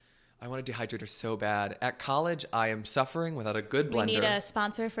I want a dehydrator so bad. At college, I am suffering without a good blender. We need a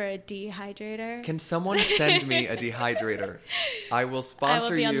sponsor for a dehydrator. Can someone send me a dehydrator? I will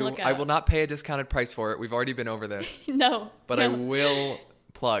sponsor you. I will not pay a discounted price for it. We've already been over this. No. But I will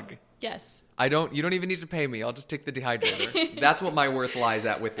plug. Yes. You don't even need to pay me. I'll just take the dehydrator. That's what my worth lies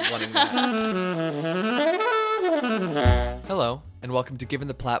at with wanting that. Hello, and welcome to Given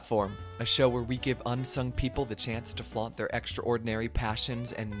the Platform, a show where we give unsung people the chance to flaunt their extraordinary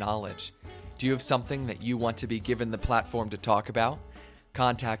passions and knowledge. Do you have something that you want to be given the platform to talk about?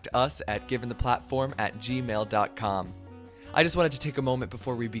 Contact us at giventheplatform@gmail.com. I just wanted to take a moment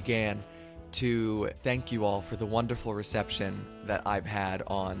before we began to thank you all for the wonderful reception that I've had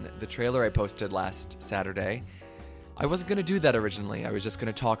on the trailer I posted last Saturday. I wasn't going to do that originally. I was just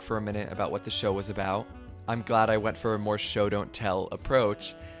going to talk for a minute about what the show was about. I'm glad I went for a more show don't tell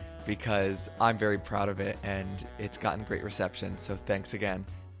approach because I'm very proud of it and it's gotten great reception, so thanks again.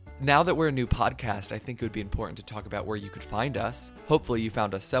 Now that we're a new podcast, I think it would be important to talk about where you could find us. Hopefully you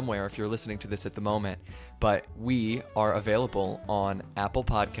found us somewhere if you're listening to this at the moment, but we are available on Apple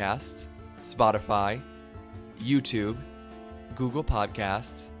Podcasts, Spotify, YouTube, Google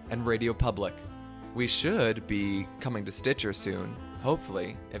Podcasts, and Radio Public. We should be coming to Stitcher soon,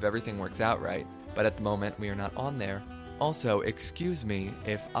 hopefully, if everything works out right. But at the moment, we are not on there. Also, excuse me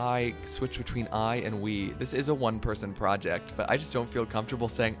if I switch between I and we. This is a one-person project, but I just don't feel comfortable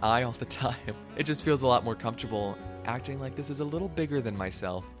saying I all the time. It just feels a lot more comfortable acting like this is a little bigger than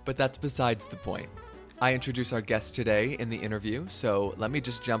myself, but that's besides the point. I introduce our guest today in the interview, so let me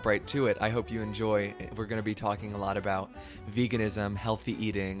just jump right to it. I hope you enjoy. We're going to be talking a lot about veganism, healthy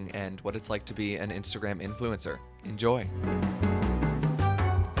eating, and what it's like to be an Instagram influencer. Enjoy.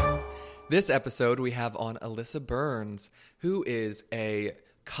 This episode, we have on Alyssa Burns, who is a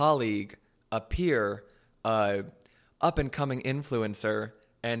colleague, a peer, up-and-coming influencer,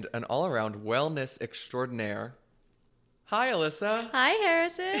 and an all-around wellness extraordinaire. Hi, Alyssa. Hi,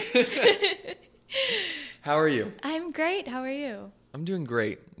 Harrison. How are you? I'm great. How are you? I'm doing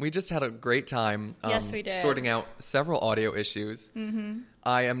great. We just had a great time yes, we did. Sorting out several audio issues. Mm-hmm.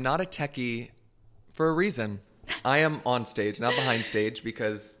 I am not a techie for a reason. I am on stage, not behind stage,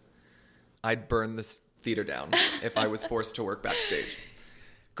 because I'd burn this theater down if I was forced to work backstage.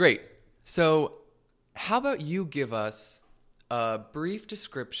 Great. So how about you give us a brief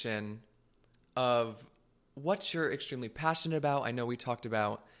description of what you're extremely passionate about? I know we talked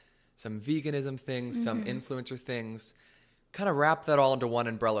about some veganism things, some influencer things. Kind of wrap that all into one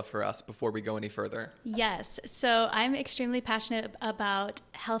umbrella for us before we go any further. Yes. So I'm extremely passionate about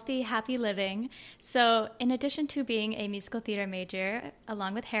healthy, happy living. So in addition to being a musical theater major,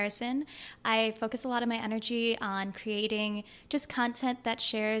 along with Harrison, I focus a lot of my energy on creating just content that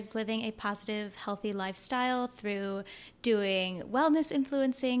shares living a positive, healthy lifestyle through doing wellness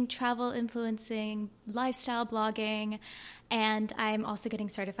influencing, travel influencing, lifestyle blogging. And I'm also getting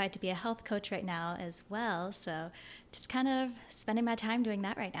certified to be a health coach right now as well. So just kind of spending my time doing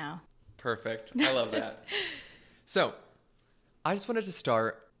that right now. Perfect. I love that. So I just wanted to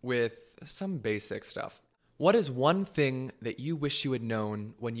start with some basic stuff. What is one thing that you wish you had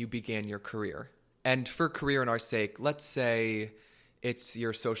known when you began your career? And for career in our sake, let's say it's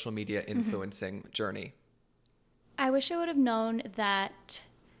your social media influencing journey. I wish I would have known that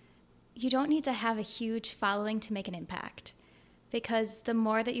you don't need to have a huge following to make an impact. Because the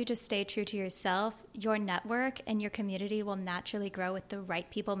more that you just stay true to yourself, your network and your community will naturally grow with the right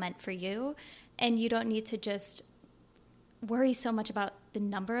people meant for you. And you don't need to just worry so much about the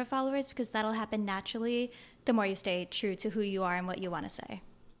number of followers because that'll happen naturally the more you stay true to who you are and what you want to say.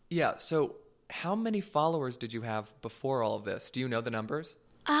 Yeah. So how many followers did you have before all of this? Do you know the numbers?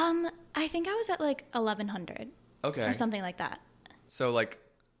 I think I was at like 1,100. Okay. Or something like that. So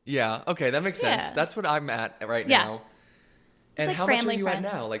yeah. Okay. That makes sense. Yeah. That's what I'm at right Yeah. now. It's and like how much are you friends.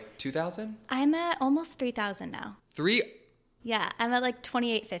 at now? Like 2,000? I'm at almost 3,000 now. Yeah, I'm at like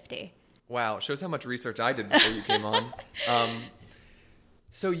 2,850. Wow, shows how much research I did before you came on.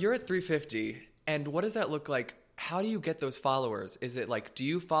 So you're at 350, and what does that look like? How do you get those followers? Is it like, do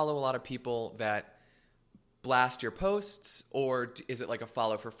you follow a lot of people that blast your posts, or is it like a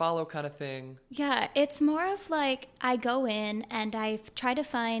follow for follow kind of thing? Yeah, it's more of like I go in and I try to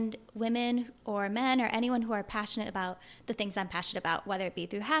find women or men or anyone who are passionate about the things I'm passionate about, whether it be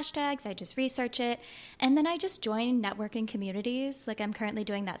through hashtags, I just research it, and then I just join networking communities. Like I'm currently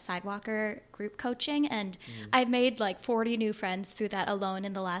doing that Sidewalker group coaching, and I've made like 40 new friends through that alone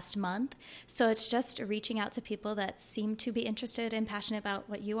in the last month. So it's just reaching out to people that seem to be interested and passionate about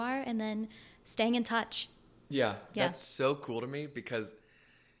what you are, and then staying in touch. Yeah, that's so cool to me because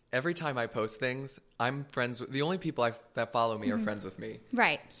every time I post things, I'm friends with the only people that follow me are friends with me.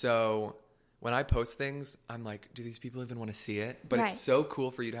 Right. So when I post things, I'm like, do these people even want to see it? But it's so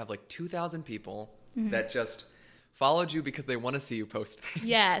cool for you to have like 2,000 people that just followed you because they want to see you post things.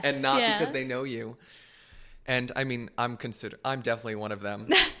 Yes. And not because they know you. And I mean, I'm definitely one of them,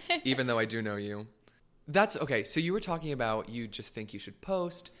 even though I do know you. That's okay. So you were talking about you just think you should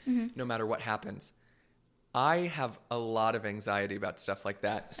post no matter what happens. I have a lot of anxiety about stuff like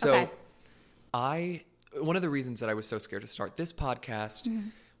that. So one of the reasons that I was so scared to start this podcast,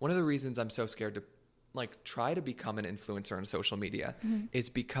 one of the reasons I'm so scared to like try to become an influencer on social media is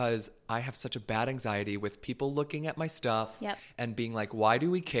because I have such a bad anxiety with people looking at my stuff and being like, why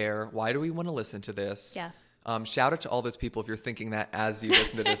do we care? Why do we want to listen to this? Yeah. Shout out to all those people if you're thinking that as you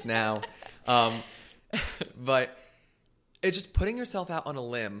listen to this now. But it's just putting yourself out on a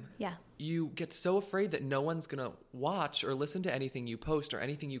limb. Yeah. You get so afraid that no one's going to watch or listen to anything you post or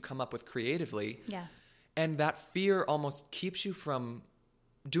anything you come up with creatively. Yeah. And that fear almost keeps you from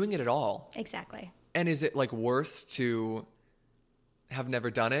doing it at all. Exactly. And is it like worse to have never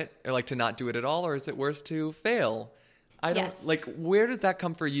done it or like to not do it at all? Or is it worse to fail? I don't like, where does that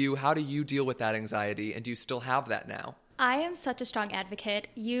come for you? How do you deal with that anxiety? And do you still have that now? I am such a strong advocate.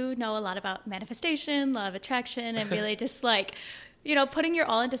 You know a lot about manifestation, law of attraction, and really just like, you know, putting your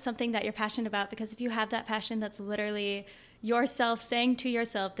all into something that you're passionate about, because if you have that passion, that's literally yourself saying to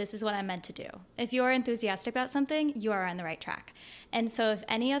yourself, this is what I'm meant to do. If you're enthusiastic about something, you are on the right track. And so if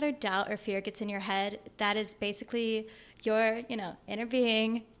any other doubt or fear gets in your head, that is basically your, you know, inner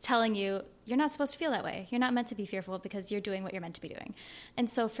being telling you, you're not supposed to feel that way. You're not meant to be fearful because you're doing what you're meant to be doing. And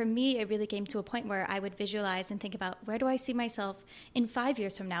so for me, it really came to a point where I would visualize and think about, where do I see myself in 5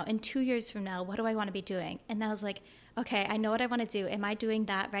 years from now, in 2 years from now? What do I want to be doing? And I was like, okay, I know what I want to do. Am I doing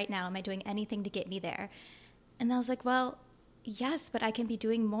that right now? Am I doing anything to get me there? And I was like, well, yes, but I can be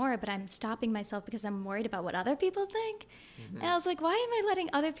doing more, but I'm stopping myself because I'm worried about what other people think. And I was like, why am I letting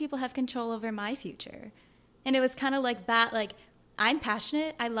other people have control over my future? And it was kind of like that, like, I'm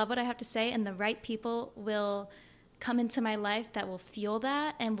passionate, I love what I have to say, and the right people will come into my life that will fuel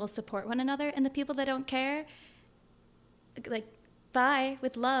that and will support one another. And the people that don't care, like, bye,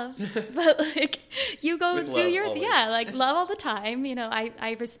 with love. But like, you go with do your always. Like, love all the time. You know,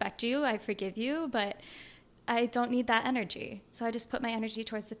 I respect you, I forgive you, but I don't need that energy. So I just put my energy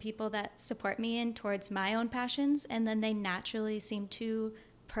towards the people that support me and towards my own passions, and then they naturally seem to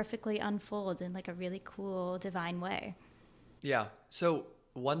perfectly unfold in like a really cool, divine way. Yeah. So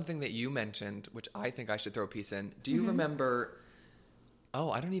one thing that you mentioned, which I think I should throw a piece in, do you remember,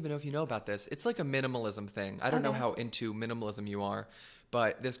 I don't even know if you know about this. It's like a minimalism thing. I don't know how into minimalism you are,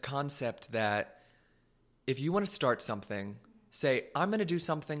 but this concept that if you want to start something, say, I'm going to do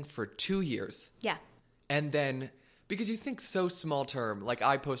something for 2 years. Yeah. And then, because you think so small term, like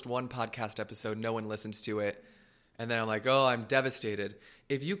I post one podcast episode, no one listens to it. And then I'm like, oh, I'm devastated.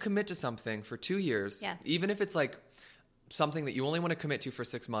 If you commit to something for 2 years, even if it's like something that you only want to commit to for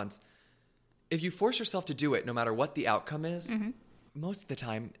 6 months, if you force yourself to do it, no matter what the outcome is, most of the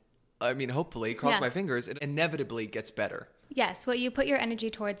time, I mean, hopefully, cross my fingers, it inevitably gets better. Yes, what you put your energy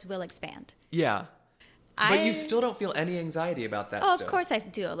towards will expand. Yeah. But you still don't feel any anxiety about that stuff. Of course I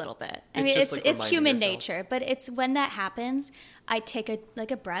do a little bit. I mean, it's human nature, but it's when that happens, I take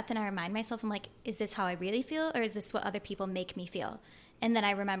a breath and I remind myself, I'm like, is this how I really feel, or is this what other people make me feel? And then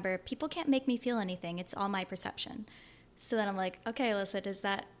I remember, people can't make me feel anything. It's all my perception. So then I'm like, okay, Alyssa, does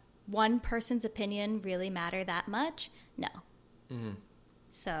that one person's opinion really matter that much? No.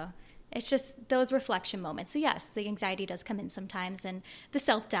 So it's just those reflection moments. So yes, the anxiety does come in sometimes, and the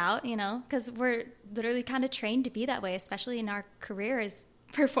self-doubt, you know, because we're literally kind of trained to be that way, especially in our career as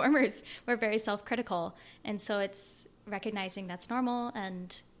performers. We're very self-critical. And so it's recognizing that's normal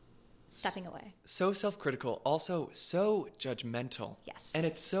and stepping away. So self-critical, also so judgmental. Yes. And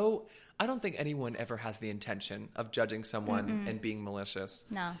it's so, I don't think anyone ever has the intention of judging someone and being malicious.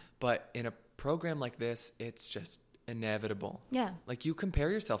 No. But in a program like this, it's just inevitable. Yeah. Like, you compare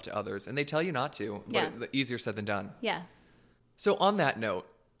yourself to others and they tell you not to, but easier said than done. Yeah. So on that note,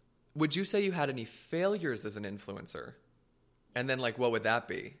 would you say you had any failures as an influencer? And then, like, what would that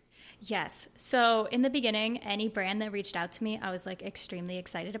be? Yes. So in the beginning, any brand that reached out to me, I was like extremely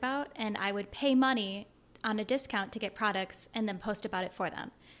excited about, and I would pay money on a discount to get products and then post about it for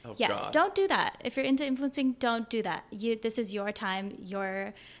them. Oh, yes. God. Don't do that. If you're into influencing, don't do that. This is your time,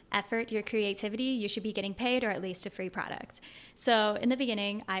 your effort, your creativity. You should be getting paid, or at least a free product. So in the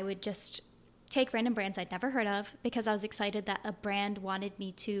beginning, I would just take random brands I'd never heard of because I was excited that a brand wanted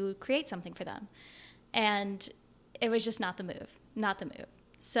me to create something for them. And it was just not the move.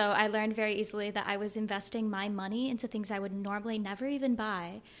 So I learned very easily that I was investing my money into things I would normally never even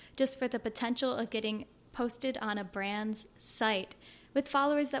buy, just for the potential of getting posted on a brand's site with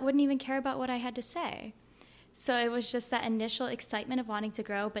followers that wouldn't even care about what I had to say. So it was just that initial excitement of wanting to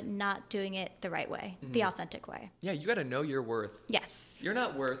grow, but not doing it the right way, the authentic way. Yeah, you got to know your worth. Yes. You're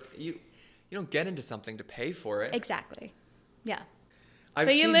not worth, you don't get into something to pay for it. Exactly. Yeah. I've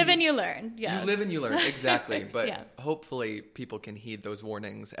But you seen live and you learn. Yeah. You live and you learn, exactly. But Yeah. hopefully people can heed those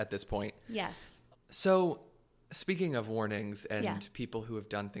warnings at this point. Yes. So speaking of warnings and people who have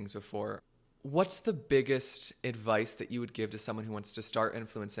done things before, what's the biggest advice that you would give to someone who wants to start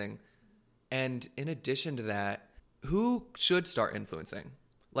influencing? And in addition to that, who should start influencing?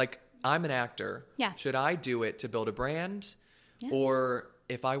 Like, I'm an actor. Yeah. Should I do it to build a brand? Yeah. Or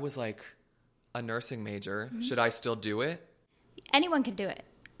if I was like a nursing major, should I still do it? Anyone can do it,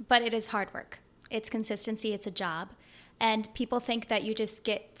 but it is hard work. It's consistency. It's a job. And people think that you just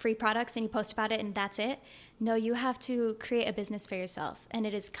get free products and you post about it and that's it. No, you have to create a business for yourself. And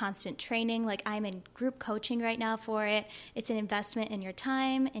it is constant training. Like, I'm in group coaching right now for it. It's an investment in your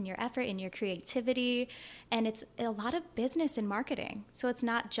time, in your effort, in your creativity. And it's a lot of business and marketing. So it's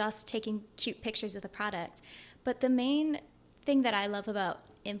not just taking cute pictures of the product. But the main thing that I love about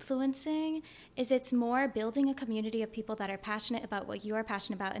influencing is it's more building a community of people that are passionate about what you are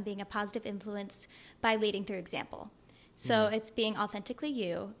passionate about and being a positive influence by leading through example. So it's being authentically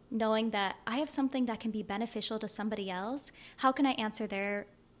you, knowing that I have something that can be beneficial to somebody else. How can I answer their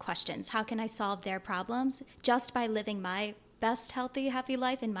questions? How can I solve their problems just by living my best, healthy, happy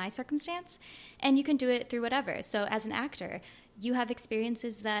life in my circumstance? And you can do it through whatever. So as an actor, you have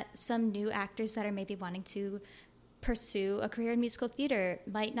experiences that some new actors that are maybe wanting to pursue a career in musical theater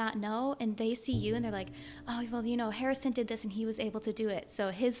might not know, and they see you and they're like, oh, well, you know, Harrison did this and he was able to do it, so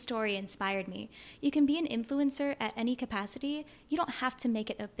his story inspired me. You can be an influencer at any capacity. You don't have to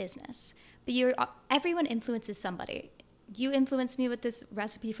make it a business, but everyone influences somebody. You influenced me with this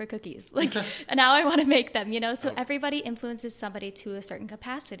recipe for cookies, like, and now I want to make them, you know? So everybody influences somebody to a certain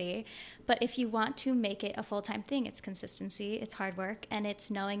capacity. But if you want to make it a full-time thing, it's consistency, it's hard work, and it's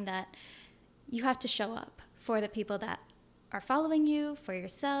knowing that you have to show up for the people that are following you, for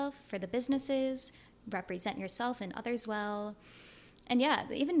yourself, for the businesses, represent yourself and others well. And yeah,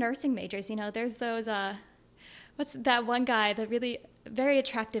 even nursing majors, you know, there's those, what's that one guy, the really very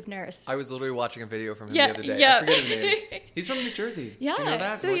attractive nurse. I was literally watching a video from him the other day. I forget his name. He's from New Jersey. Yeah. Do you know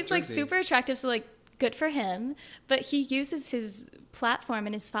that? So North he's Jersey. like super attractive. So like good for him. But he uses his platform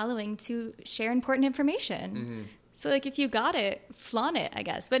and his following to share important information. Mm-hmm. So like if you got it, flaunt it, I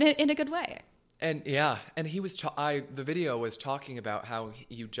guess, but in a good way. And yeah, and he was, the video was talking about how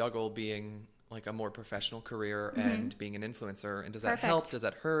you juggle being like a more professional career and being an influencer. And does that help? Does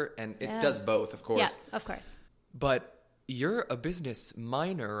that hurt? And it does both, of course. Yeah, of course. But you're a business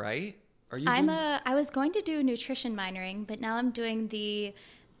minor, right? Are you? I was going to do nutrition minoring, but now I'm doing the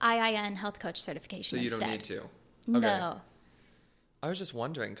IIN health coach certification So you instead. don't need to? Okay. No. I was just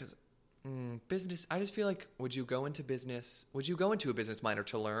wondering because business, I just feel like, would you go into a business minor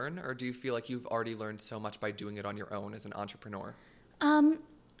to learn, or do you feel like you've already learned so much by doing it on your own as an entrepreneur?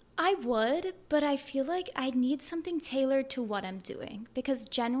 I would, but I feel like I need something tailored to what I'm doing, because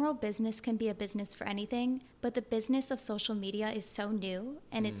general business can be a business for anything, but the business of social media is so new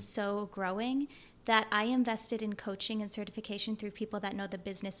and it's so growing that I invested in coaching and certification through people that know the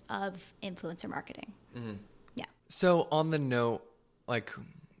business of influencer marketing. Mm-hmm. Yeah. So on the note, like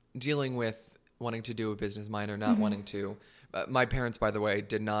dealing with wanting to do a business minor, not wanting to, my parents, by the way,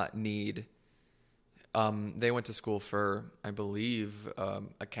 did not need, they went to school for, I believe,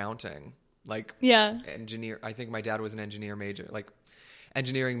 accounting, like engineer. I think my dad was an engineering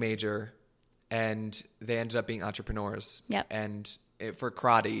major, and they ended up being entrepreneurs. Yep. And for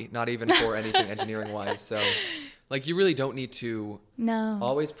karate, not even for anything engineering wise. So like, you really don't need to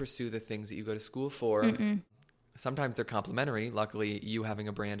always pursue the things that you go to school for. Mm-mm. Sometimes they're complementary. Luckily, you having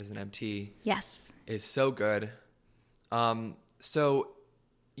a brand as an MT is so good. So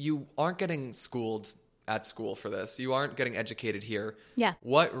you aren't getting schooled at school for this. You aren't getting educated here. Yeah.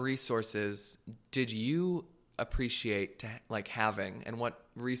 What resources did you appreciate having, and what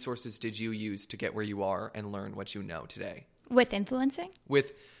resources did you use to get where you are and learn what you know today? With influencing? Well,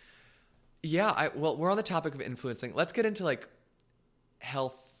 we're on the topic of influencing. Let's get into like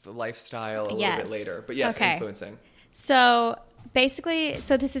health, lifestyle a little bit later. But yes, influencing. So basically,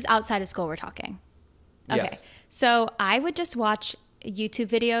 this is outside of school we're talking. Okay. Yes. So I would just watch YouTube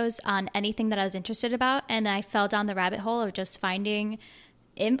videos on anything that I was interested about, and I fell down the rabbit hole of just finding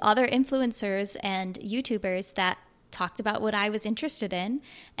other influencers and YouTubers that talked about what I was interested in,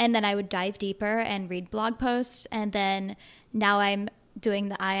 and then I would dive deeper and read blog posts, and then now I'm doing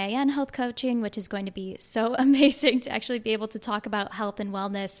the IIN health coaching, which is going to be so amazing to actually be able to talk about health and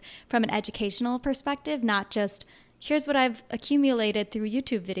wellness from an educational perspective, not just here's what I've accumulated through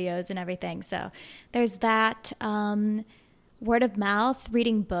YouTube videos and everything. So there's that. Word of mouth,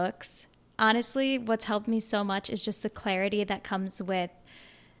 reading books. Honestly, what's helped me so much is just the clarity that comes with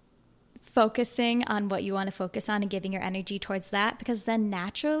focusing on what you want to focus on and giving your energy towards that, because then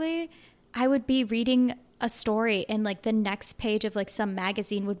naturally I would be reading a story and like the next page of like some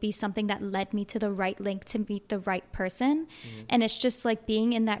magazine would be something that led me to the right link to meet the right person. And it's just like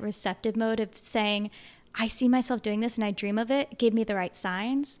being in that receptive mode of saying, I see myself doing this and I dream of it, give me the right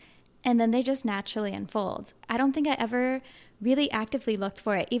signs, and then they just naturally unfold. I don't think I ever really actively looked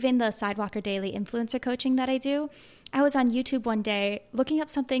for it. Even the Sidewalker Daily influencer coaching that I do, I was on YouTube one day looking up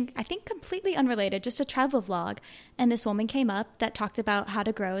something I think completely unrelated, just a travel vlog, and this woman came up that talked about how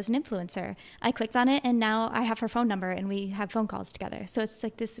to grow as an influencer. I clicked on it and now I have her phone number and we have phone calls together. So it's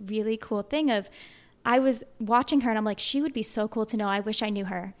like this really cool thing of, I was watching her and I'm like, she would be so cool to know. I wish I knew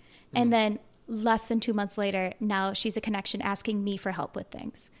her. And then less than 2 months later, now she's a connection asking me for help with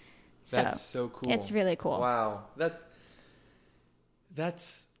things. That's so cool. It's really cool. Wow.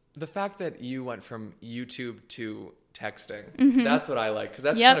 That's the fact that you went from YouTube to texting. That's what I like, because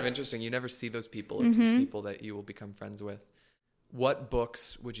that's kind of interesting. You never see those people or people that you will become friends with. What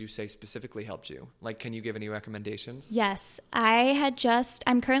books would you say specifically helped you? Like, can you give any recommendations? Yes.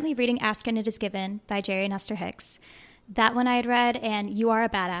 I'm currently reading Ask and It Is Given by Jerry and Esther Hicks. That one I had read, and You Are a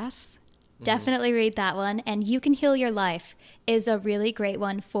Badass. Definitely read that one. And You Can Heal Your Life is a really great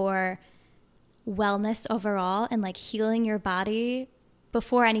one for wellness overall and like healing your body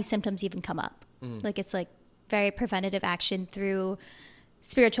before any symptoms even come up. Like it's like very preventative action through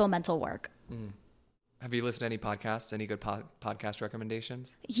spiritual mental work. Have you listened to any podcasts? Any good podcast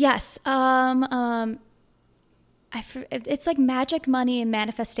recommendations? Yes. It's like Magic, Money, and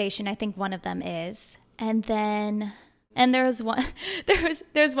Manifestation. I think one of them is. And then... And there's one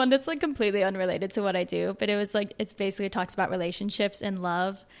that's like completely unrelated to what I do, but it was like, it's basically talks about relationships and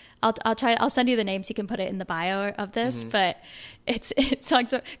love. I'll send you the name so you can put it in the bio of this, but it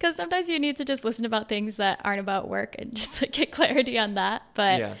talks about, because sometimes you need to just listen about things that aren't about work and just like get clarity on that.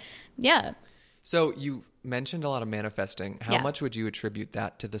 But yeah. So you mentioned a lot of manifesting. How much would you attribute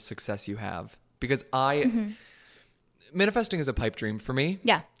that to the success you have? Because manifesting is a pipe dream for me.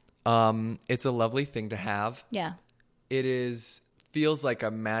 Yeah. It's a lovely thing to have. Yeah. It feels like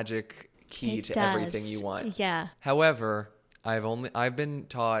a magic key to everything you want. Yeah. However, I've been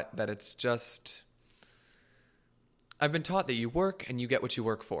taught that I've been taught that you work and you get what you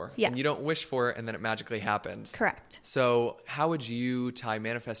work for. Yeah. And you don't wish for it and then it magically happens. Correct. So how would you tie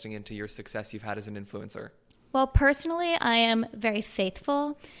manifesting into your success you've had as an influencer? Well, personally, I am very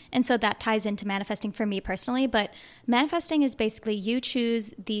faithful, and so that ties into manifesting for me personally. But manifesting is basically you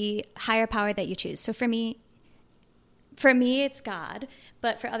choose the higher power that you choose. So for me, it's God,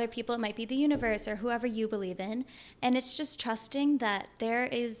 but for other people, it might be the universe or whoever you believe in. And it's just trusting that there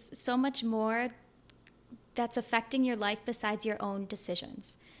is so much more that's affecting your life besides your own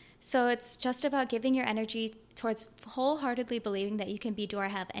decisions. So it's just about giving your energy towards wholeheartedly believing that you can be, do, or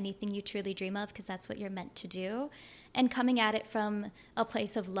have anything you truly dream of, because that's what you're meant to do, and coming at it from a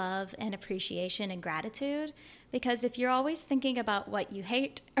place of love and appreciation and gratitude. Because if you're always thinking about what you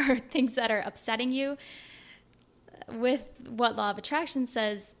hate or things that are upsetting you, with what Law of Attraction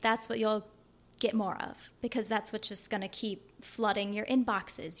says, that's what you'll get more of, because that's what's just going to keep flooding your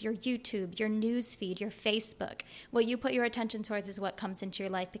inboxes, your YouTube, your news feed, your Facebook. What you put your attention towards is what comes into your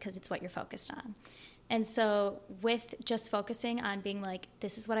life, because it's what you're focused on. And so with just focusing on being like,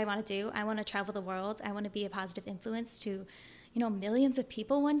 this is what I want to do. I want to travel the world. I want to be a positive influence to, millions of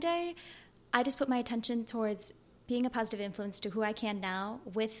people one day. I just put my attention towards being a positive influence to who I can now,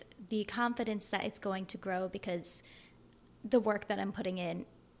 with the confidence that it's going to grow, because the work that I'm putting in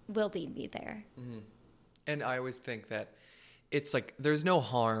will lead me there. Mm-hmm. And I always think that it's like, there's no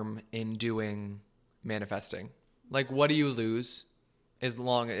harm in doing manifesting. Like, what do you lose as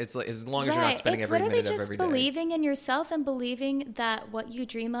long as you're not spending every minute of every day? It's literally just believing in yourself and believing that what you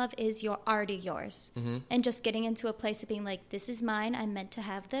dream of is already yours. Mm-hmm. And just getting into a place of being like, this is mine. I'm meant to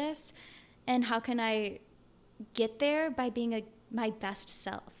have this. And how can I get there? By being my best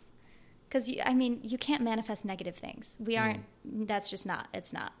self. Because, you can't manifest negative things. We aren't, that's just not,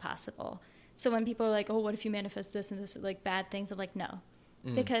 it's not possible. So when people are like, oh, what if you manifest this and this, like bad things? I'm like, no.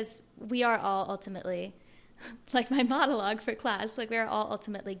 Because we are all ultimately, like my monologue for class, like we are all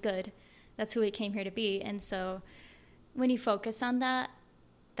ultimately good. That's who we came here to be. And so when you focus on that,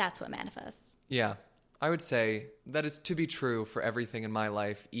 that's what manifests. Yeah. I would say that is to be true for everything in my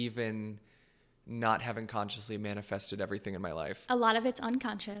life, even not having consciously manifested everything in my life. A lot of it's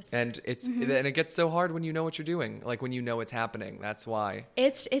unconscious. And and it gets so hard when you know what you're doing, like when you know it's happening. That's why.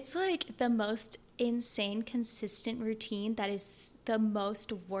 It's like the most insane, consistent routine that is the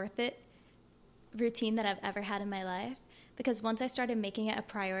most worth it routine that I've ever had in my life. Because once I started making it a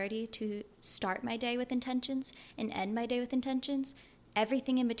priority to start my day with intentions and end my day with intentions,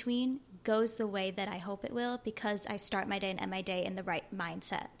 everything in between goes the way that I hope it will, because I start my day and end my day in the right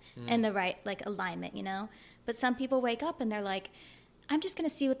mindset and the right like alignment, you know? But some people wake up and they're like, I'm just going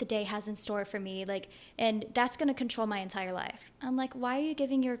to see what the day has in store for me, like, and that's going to control my entire life. I'm like, why are you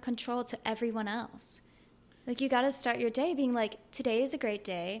giving your control to everyone else? Like, you got to start your day being like, today is a great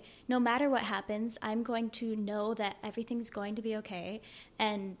day. No matter what happens, I'm going to know that everything's going to be okay.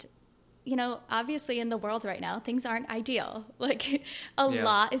 And, you know, obviously in the world right now, things aren't ideal. Like, a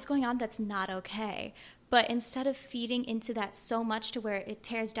lot is going on that's not okay. But instead of feeding into that so much to where it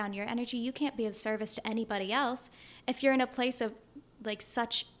tears down your energy, you can't be of service to anybody else. If you're in a place of, like,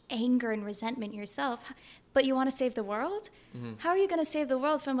 such anger and resentment yourself, but you want to save the world? How are you going to save the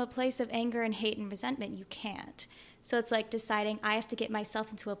world from a place of anger and hate and resentment? You can't. So it's like deciding I have to get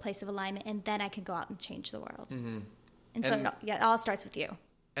myself into a place of alignment, and then I can go out and change the world. And so it all starts with you.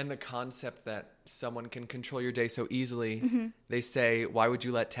 And the concept that someone can control your day so easily, they say, why would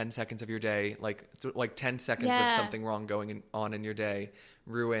you let 10 seconds of your day, like 10 seconds of something wrong going on in your day,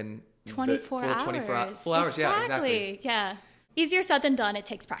 ruin 24 hours. 24 hours. Exactly. Yeah, exactly. Yeah. Easier said than done. It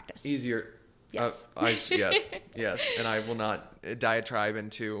takes practice. Easier. Yes. Yes. And I will not diatribe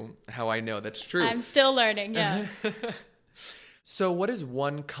into how I know that's true. I'm still learning, yeah. So what is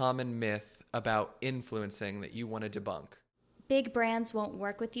one common myth about influencing that you want to debunk? Big brands won't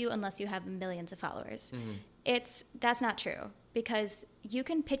work with you unless you have millions of followers. That's not true, because you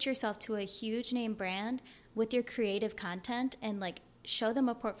can pitch yourself to a huge name brand with your creative content and like show them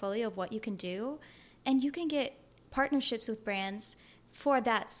a portfolio of what you can do, and you can get partnerships with brands for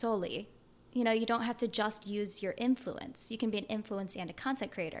that solely. You know, you don't have to just use your influence. You can be an influence and a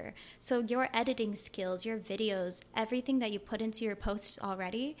content creator. So your editing skills, your videos, everything that you put into your posts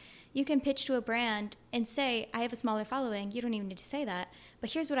already, you can pitch to a brand and say, I have a smaller following. You don't even need to say that.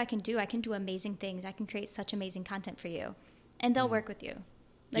 But here's what I can do. I can do amazing things. I can create such amazing content for you. And they'll work with you.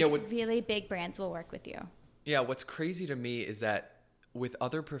 Like, really big brands will work with you. Yeah, what's crazy to me is that with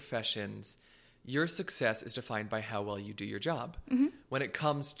other professions, your success is defined by how well you do your job. When it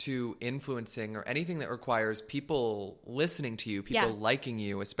comes to influencing or anything that requires people listening to you, people liking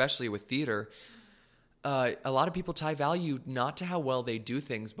you, especially with theater, a lot of people tie value not to how well they do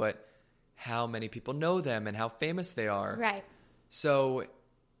things, but how many people know them and how famous they are. Right. So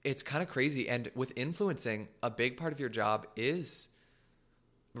it's kind of crazy. And with influencing, a big part of your job is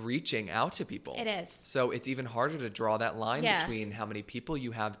reaching out to people. It is. So it's even harder to draw that line between how many people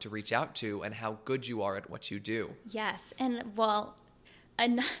you have to reach out to and how good you are at what you do. Yes. And well,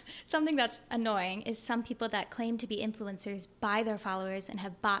 something that's annoying is some people that claim to be influencers buy their followers and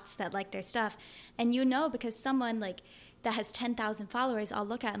have bots that like their stuff. And you know, because someone like that has 10,000 followers, I'll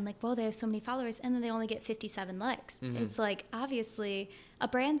look at and like, whoa, they have so many followers, and then they only get 57 likes. It's like, obviously, a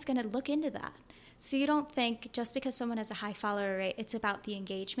brand's going to look into that. So you don't think just because someone has a high follower rate, it's about the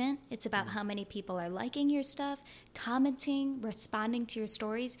engagement. It's about how many people are liking your stuff, commenting, responding to your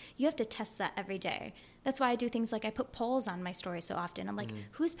stories. You have to test that every day. That's why I do things like I put polls on my stories so often. I'm like,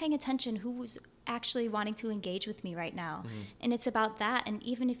 who's paying attention? Who's actually wanting to engage with me right now? And it's about that. And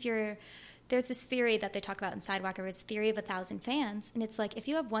even if there's this theory that they talk about in Sidewalker, it's theory of 1,000 fans. And it's like, if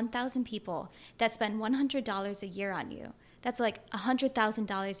you have 1,000 people that spend $100 a year on you, that's like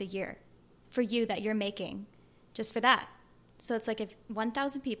 $100,000 a year for you that you're making just for that. So it's like if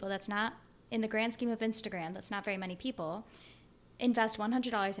 1,000 people, that's not, in the grand scheme of Instagram, that's not very many people, invest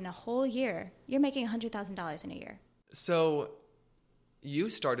 $100 in a whole year, you're making $100,000 in a year. So you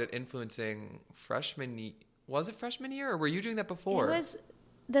started influencing was it freshman year, or were you doing that before? It was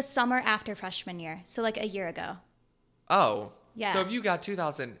the summer after freshman year, so like a year ago. Oh. Yeah. So if you got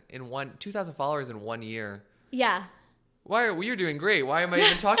 2,000 followers in 1 year. Yeah. You're doing great. Why am I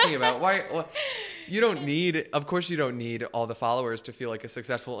even talking about? You don't need, of course you don't need all the followers to feel like a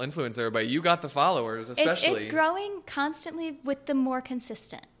successful influencer, but you got the followers, especially. It's growing constantly with the more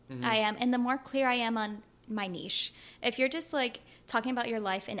consistent I am, and the more clear I am on my niche. If you're just like talking about your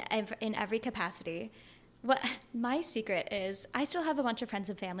life in every capacity, what my secret is, I still have a bunch of friends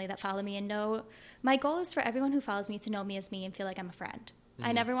and family that follow me and know, my goal is for everyone who follows me to know me as me and feel like I'm a friend.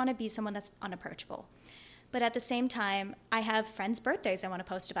 I never want to be someone that's unapproachable. But at the same time, I have friends' birthdays I want to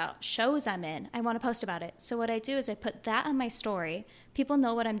post about, shows I'm in, I want to post about it. So what I do is I put that on my story. People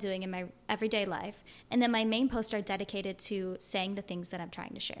know what I'm doing in my everyday life. And then my main posts are dedicated to saying the things that I'm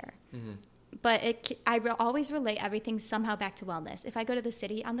trying to share. but always relate everything somehow back to wellness. If I go to the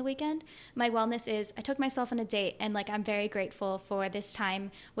city on the weekend, my wellness is I took myself on a date, and like I'm very grateful for this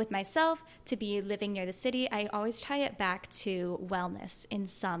time with myself to be living near the city. I always tie it back to wellness in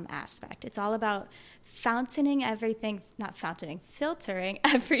some aspect. It's all about filtering everything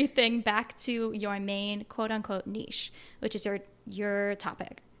back to your main quote unquote niche, which is your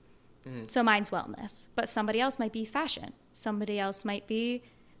topic. So mine's wellness, but somebody else might be fashion. Somebody else might be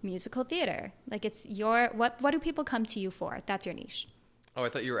musical theater. Like it's what do people come to you for? That's your niche. Oh, I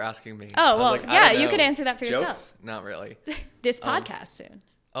thought you were asking me. Oh, well, yeah, you could answer that for Jokes? yourself. Not really. This podcast soon.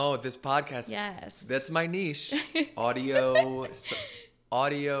 Oh, this podcast. Yes. That's my niche. Audio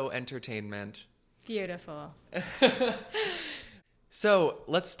entertainment. Beautiful. So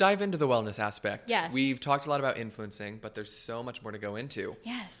let's dive into the wellness aspect. Yes. We've talked a lot about influencing, but there's so much more to go into.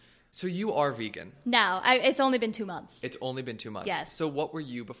 Yes. So you are vegan. No, it's only been 2 months. It's only been 2 months. Yes. So what were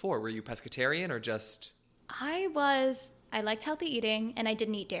you before? Were you pescatarian or just... I liked healthy eating, and I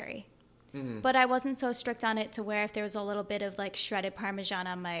didn't eat dairy. But I wasn't so strict on it to where if there was a little bit of like shredded Parmesan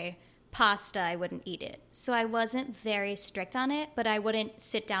on my pasta, I wouldn't eat it. So I wasn't very strict on it, but I wouldn't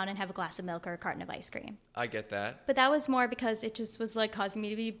sit down and have a glass of milk or a carton of ice cream. I get that. But that was more because it just was like causing me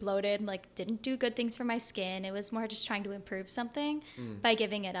to be bloated and like didn't do good things for my skin. It was more just trying to improve something by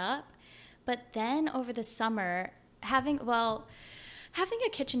giving it up. But then over the summer, having a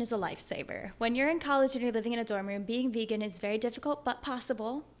kitchen is a lifesaver. When you're in college and you're living in a dorm room, being vegan is very difficult but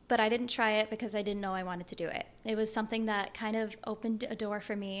possible. But I didn't try it because I didn't know I wanted to do it. It was something that kind of opened a door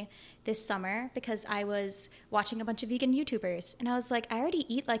for me this summer because I was watching a bunch of vegan YouTubers. And I was like, I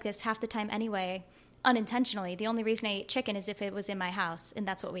already eat like this half the time anyway, unintentionally. The only reason I ate chicken is if it was in my house, and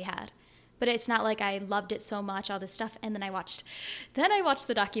that's what we had. But it's not like I loved it so much, all this stuff. And then I watched the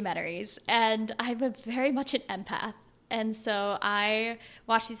documentaries, and I'm very much an empath. And so I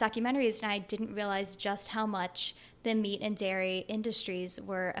watched these documentaries, and I didn't realize just how much the meat and dairy industries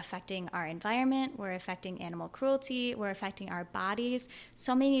were affecting our environment, were affecting animal cruelty, were affecting our bodies.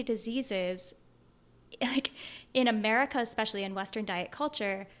 So many diseases, like in America, especially in Western diet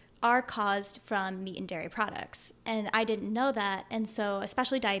culture, are caused from meat and dairy products. And I didn't know that. And so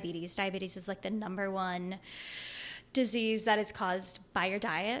especially diabetes. Diabetes is like the number one disease that is caused by your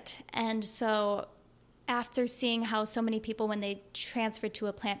diet. And so after seeing how so many people, when they transferred to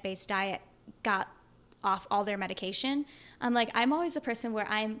a plant-based diet, got off all their medication, I'm always a person where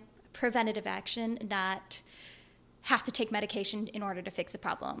I'm preventative action, not have to take medication in order to fix a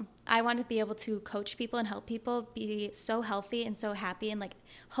problem. I want to be able to coach people and help people be so healthy and so happy and like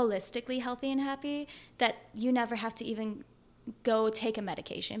holistically healthy and happy that you never have to even go take a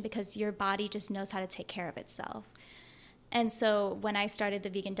medication because your body just knows how to take care of itself. And so when I started the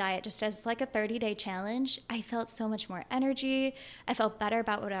vegan diet just as like a 30-day challenge, I felt so much more energy. I felt better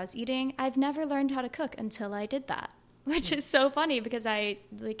about what I was eating. I've never learned how to cook until I did that, which is so funny because I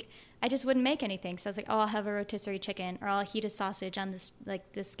just wouldn't make anything. So I was like, oh, I'll have a rotisserie chicken or I'll heat a sausage on this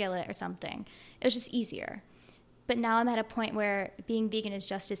skillet or something. It was just easier. But now I'm at a point where being vegan is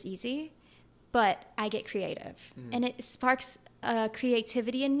just as easy, but I get creative. And it sparks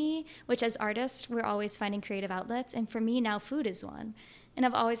creativity in me, which as artists, we're always finding creative outlets. And for me now, food is one. And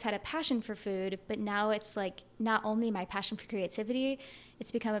I've always had a passion for food, but now it's like not only my passion for creativity,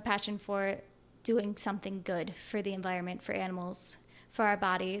 it's become a passion for doing something good for the environment, for animals, for our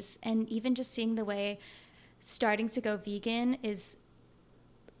bodies. And even just seeing the way starting to go vegan is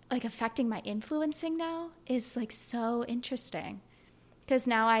like affecting my influencing now is like so interesting. Because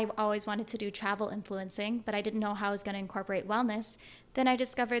now I always wanted to do travel influencing, but I didn't know how I was going to incorporate wellness. Then I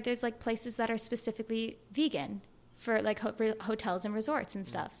discovered there's like places that are specifically vegan for like hotels and resorts and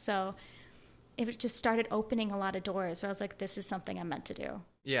stuff. So it just started opening a lot of doors where I was like, this is something I'm meant to do.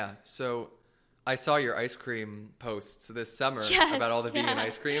 Yeah. So I saw your ice cream posts this summer about all the vegan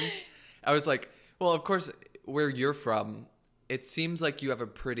ice creams. I was like, well, of course, where you're from, it seems like you have a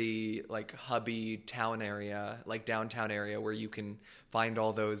pretty like hubby town area, like downtown area where you can find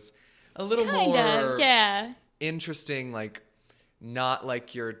all those a little more interesting, like not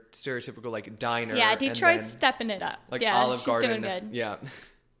like your stereotypical like diner. Yeah, Detroit's stepping it up. Like yeah, Olive she's Garden. doing good. Yeah.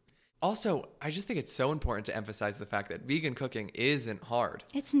 Also, I just think it's so important to emphasize the fact that vegan cooking isn't hard.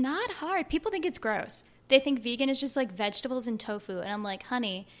 It's not hard. People think it's gross. They think vegan is just like vegetables and tofu. And I'm like,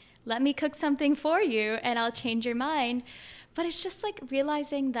 honey, let me cook something for you and I'll change your mind. But it's just like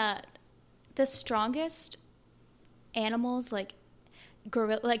realizing that the strongest animals, like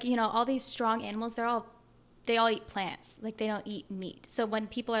gorilla, like, you know, all these strong animals, they all eat plants. Like they don't eat meat. So when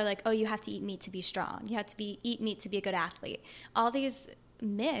people are like, oh, you have to eat meat to be strong. You have to eat meat to be a good athlete. All these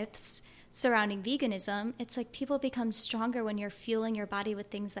myths surrounding veganism, it's like people become stronger when you're fueling your body with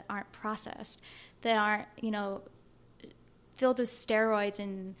things that aren't processed, that aren't, filled with steroids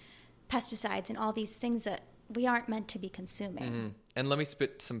and pesticides and all these things that we aren't meant to be consuming. Mm-hmm. And let me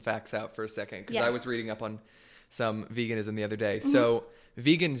spit some facts out for a second, because Yes. I was reading up on some veganism the other day. Mm-hmm. So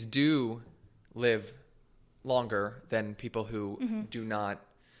vegans do live longer than people who do not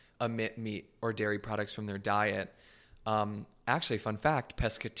omit meat or dairy products from their diet. Actually, fun fact,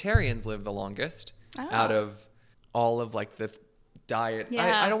 pescatarians live the longest out of all of like the diet.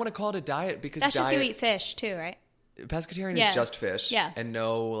 Yeah. I don't want to call it a diet, because That's just you eat fish too, right? Pescatarian is just fish, and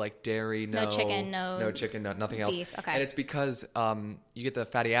no like dairy, no chicken, no chicken, nothing else. beef. Okay. And it's because you get the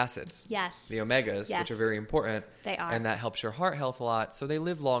fatty acids, Yes, the omegas, Yes. which are very important. They are, and that helps your heart health a lot. So they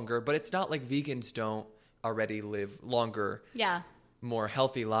live longer, but it's not like vegans don't already live longer, more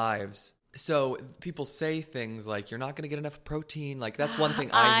healthy lives. So people say things like, you're not going to get enough protein. Like, that's one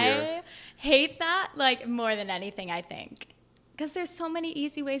thing I hear. I hate that, like, more than anything, I think. Because there's so many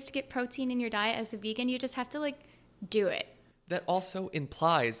easy ways to get protein in your diet as a vegan. You just have to, like, do it. That also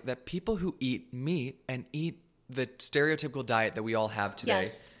implies that people who eat meat and eat the stereotypical diet that we all have today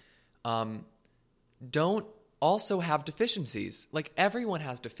don't also have deficiencies. Like, everyone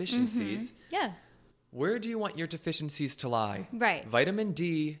has deficiencies. Yeah. Where do you want your deficiencies to lie? Right. Vitamin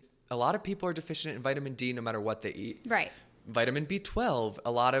D. A lot of people are deficient in vitamin D no matter what they eat. Right. Vitamin B12.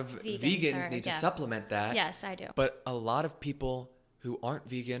 A lot of vegans need to supplement that. Yes, I do. But a lot of people who aren't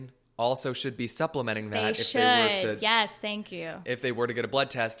vegan also should be supplementing that They if should. they were to. Yes, thank you. If they were to get a blood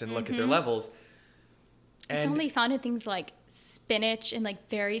test and look at their levels. It's only found in things like spinach and like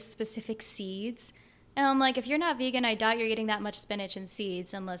very specific seeds. And I'm like, if you're not vegan, I doubt you're eating that much spinach and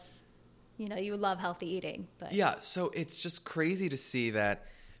seeds unless, you love healthy eating. But yeah, so it's just crazy to see that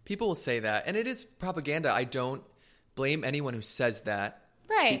people will say that. And it is propaganda. I don't blame anyone who says that.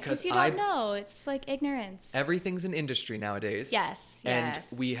 Right, because you don't know. It's like ignorance. Everything's an industry nowadays. Yes. And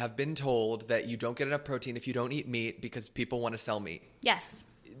we have been told that you don't get enough protein if you don't eat meat because people want to sell meat. Yes.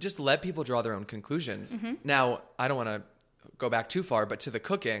 Just let people draw their own conclusions. Now, I don't want to go back too far, but to the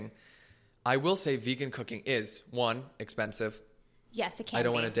cooking, I will say vegan cooking is, one, expensive. Yes, it can I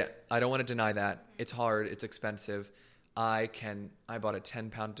don't want to deny that. It's hard. It's expensive. I bought a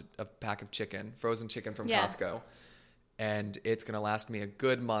 10-pound pack of chicken, frozen chicken from Costco, and it's going to last me a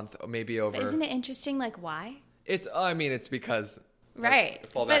good month, maybe over. But isn't it interesting, like, why? It's because. Right.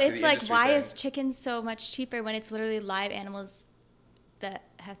 But it's like, why is chicken so much cheaper when it's literally live animals that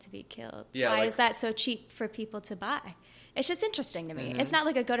have to be killed? Yeah, why is that so cheap for people to buy? It's just interesting to me. It's not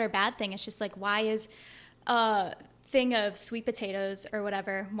like a good or bad thing. It's just like, why is a thing of sweet potatoes or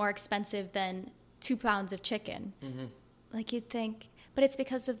whatever more expensive than 2 pounds of chicken? Like, you'd think. But it's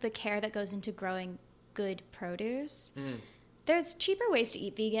because of the care that goes into growing good produce. There's cheaper ways to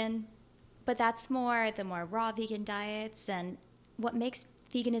eat vegan, but that's the more raw vegan diets. And what makes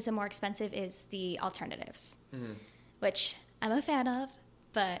veganism more expensive is the alternatives, which I'm a fan of,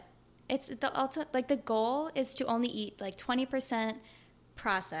 but it's the goal is to only eat like 20%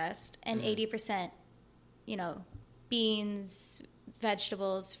 processed and 80%, beans,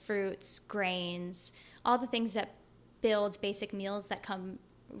 vegetables, fruits, grains, all the things that build basic meals that come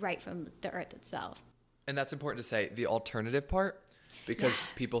right from the earth itself. And that's important to say, the alternative part, because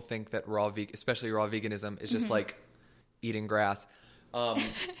people think that especially raw veganism is just like eating grass.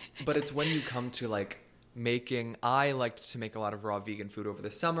 But it's when you come to like I liked to make a lot of raw vegan food over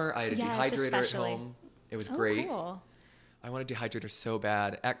the summer. I had a dehydrator at home. It was great. Cool. I want a dehydrator so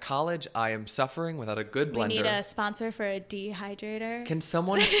bad. At college, I am suffering without a good blender. We need a sponsor for a dehydrator. Can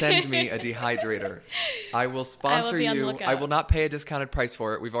someone send me a dehydrator? I will sponsor you. I will not pay a discounted price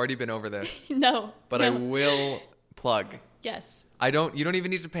for it. We've already been over this. No. But I will plug. Yes. You don't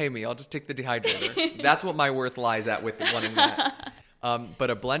even need to pay me. I'll just take the dehydrator. That's what my worth lies at with wanting that. But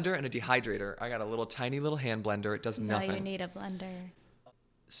a blender and a dehydrator. I got a tiny little hand blender. It does nothing. No, you need a blender.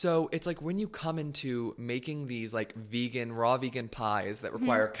 So it's like when you come into making these like raw vegan pies that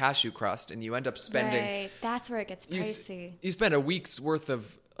require cashew crust, and you end up spending. Right, that's where it gets pricey. You spend a week's worth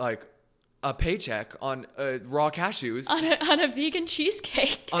of like a paycheck on raw cashews. On a vegan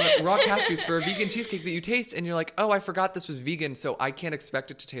cheesecake. On raw cashews for a vegan cheesecake that you taste, and you're like, oh, I forgot this was vegan, so I can't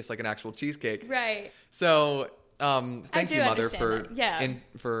expect it to taste like an actual cheesecake. Right. So thank you, Mother,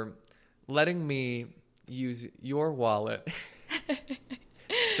 for letting me use your wallet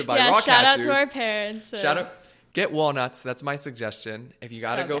to buy raw cashews. Shout out to our parents. Shout out. Get walnuts. That's my suggestion. If you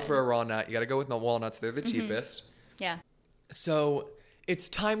got to go for a raw nut, you got to go with the walnuts. They're the cheapest. Yeah. So it's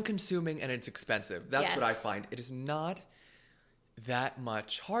time consuming and it's expensive. That's what I find. It is not that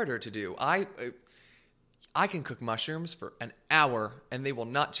much harder to do. I can cook mushrooms for an hour and they will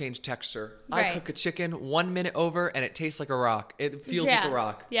not change texture. Right. I cook a chicken 1 minute over and it tastes like a rock. It feels like a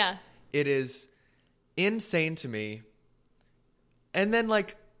rock. Yeah. It is insane to me. And then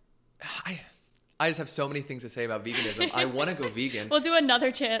like, I just have so many things to say about veganism. I want to go vegan. We'll do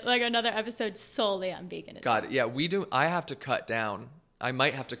another another episode solely on veganism. God, yeah, we do. I have to cut down. I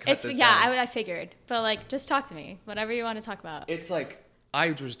might have to cut this down. I figured. But like, just talk to me. Whatever you want to talk about. It's like,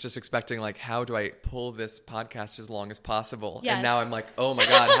 I was just expecting, like, how do I pull this podcast as long as possible? Yes. And now I'm like, oh my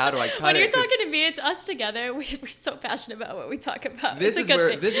God, how do I cut it? When you're talking to me, it's us together. We're so passionate about what we talk about. This is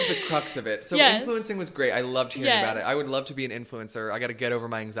the crux of it. So influencing was great. I loved hearing about it. I would love to be an influencer. I got to get over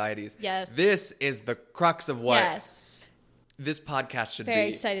my anxieties. Yes. This is the crux of what this podcast should be. Very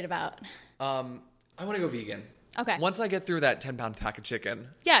excited about. I want to go vegan. Okay. Once I get through that 10-pound pack of chicken.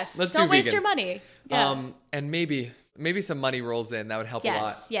 Yes. Let's Don't do waste vegan. your money. Yeah. And maybe some money rolls in. That would help a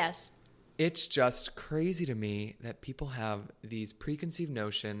lot. Yes. It's just crazy to me that people have these preconceived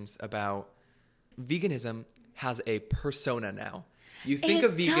notions about veganism has a persona now. You think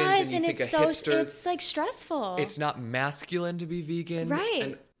of vegans and you think of hipsters. It's like stressful. It's not masculine to be vegan. Right.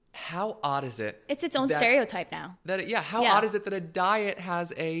 And how odd is it? It's its own stereotype now. How odd is it that a diet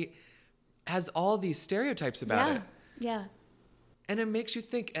has all these stereotypes about it? Yeah. And it makes you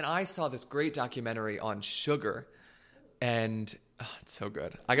think. And I saw this great documentary on sugar, and it's so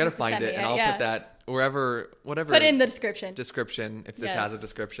good. I got to find it, and I'll put that whatever. Put in the description. If this has a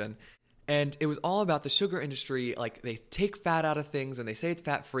description. And it was all about the sugar industry. Like, they take fat out of things, and they say it's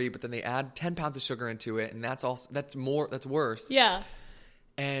fat free, but then they add 10 pounds of sugar into it, and that's worse. Yeah.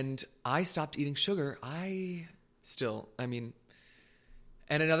 And I stopped eating sugar. And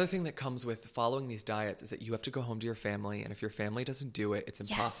another thing that comes with following these diets is that you have to go home to your family. And if your family doesn't do it, it's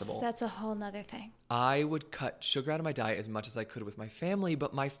impossible. Yes, that's a whole nother thing. I would cut sugar out of my diet as much as I could with my family,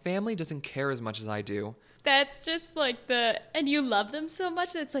 but my family doesn't care as much as I do. That's just like and you love them so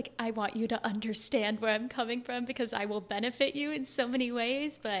much that it's like, I want you to understand where I'm coming from because I will benefit you in so many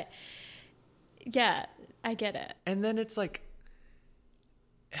ways. But yeah, I get it. And then it's like,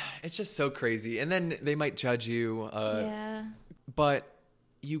 it's just so crazy. And then they might judge you. But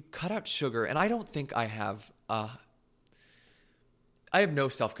you cut out sugar, and I don't think I have no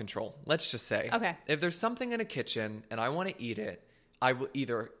self-control. Let's just say. Okay. If there's something in a kitchen and I want to eat it, I will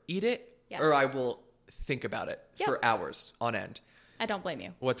either eat it or I will think about it for hours on end. I don't blame you.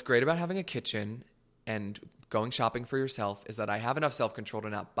 What's great about having a kitchen and going shopping for yourself is that I have enough self-control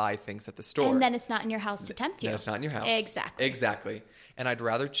to not buy things at the store. And then it's not in your house to tempt you. Then it's not in your house. Exactly. And I'd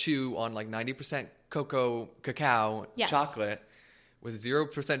rather chew on like 90% cacao chocolate with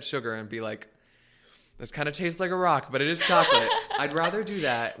 0% sugar and be like, this kind of tastes like a rock, but it is chocolate. I'd rather do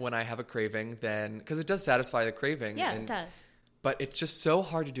that when I have a craving because it does satisfy the craving. Yeah, it does. But it's just so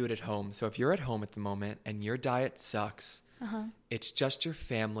hard to do it at home. So if you're at home at the moment and your diet sucks, it's just your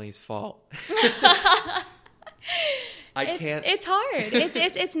family's fault. It's hard.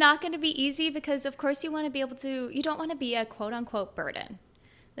 It's not going to be easy because, of course, you want to be able to. You don't want to be a quote unquote burden.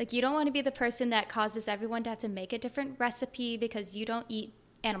 Like, you don't want to be the person that causes everyone to have to make a different recipe because you don't eat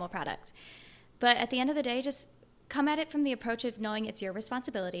animal products. But at the end of the day, just come at it from the approach of knowing it's your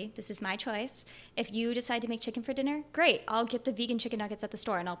responsibility. This is my choice. If you decide to make chicken for dinner, great. I'll get the vegan chicken nuggets at the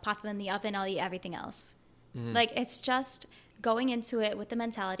store and I'll pop them in the oven. I'll eat everything else. Mm-hmm. Like, it's just going into it with the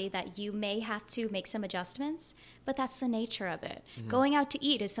mentality that you may have to make some adjustments, but that's the nature of it. Mm-hmm. Going out to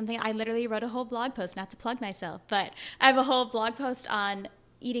eat is something I literally wrote a whole blog post, not to plug myself, but I have a whole blog post on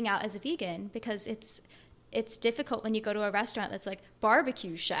eating out as a vegan because it's difficult when you go to a restaurant that's like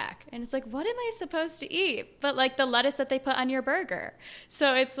barbecue shack and it's like, what am I supposed to eat but like the lettuce that they put on your burger?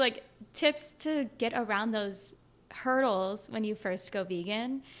 So it's like tips to get around those hurdles when you first go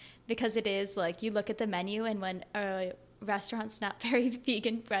vegan, because it is like you look at the menu and when a restaurant's not very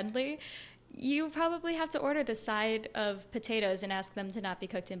vegan friendly, you probably have to order the side of potatoes and ask them to not be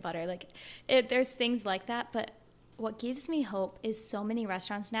cooked in butter. Like there's things like that. But what gives me hope is so many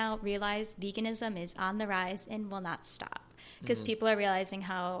restaurants now realize veganism is on the rise and will not stop because people are realizing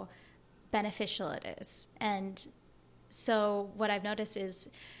how beneficial it is. And so what I've noticed is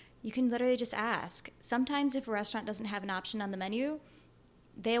you can literally just ask. Sometimes if a restaurant doesn't have an option on the menu,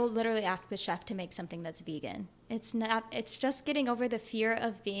 they will literally ask the chef to make something that's vegan. It's just getting over the fear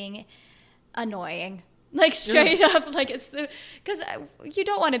of being annoying. Like, straight up, like, because you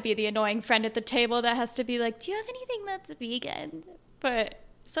don't want to be the annoying friend at the table that has to be like, do you have anything that's vegan? But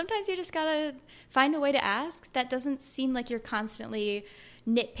sometimes you just got to find a way to ask that doesn't seem like you're constantly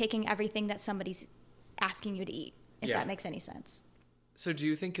nitpicking everything that somebody's asking you to eat, if that makes any sense. So do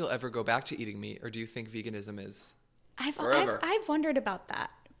you think you'll ever go back to eating meat, or do you think veganism is forever? I've wondered about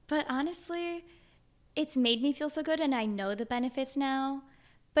that. But honestly, it's made me feel so good and I know the benefits now.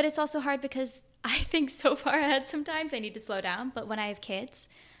 But it's also hard because I think so far ahead sometimes. I need to slow down. But when I have kids,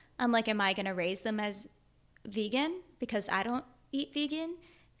 I'm like, am I going to raise them as vegan because I don't eat vegan?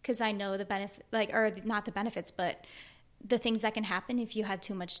 Because I know the benefit, like, or not the benefits, but the things that can happen if you have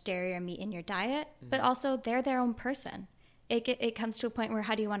too much dairy or meat in your diet. But also, they're their own person. It comes to a point where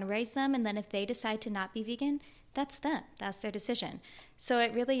how do you want to raise them? And then if they decide to not be vegan, that's them. That's their decision. So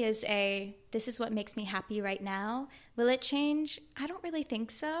it really is this is what makes me happy right now. Will it change? I don't really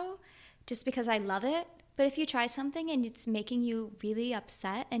think so, just because I love it. But if you try something and it's making you really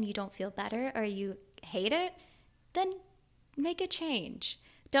upset and you don't feel better or you hate it, then make a change.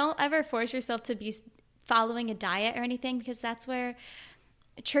 Don't ever force yourself to be following a diet or anything, because that's where,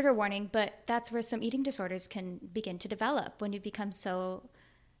 trigger warning, but that's where some eating disorders can begin to develop when you become so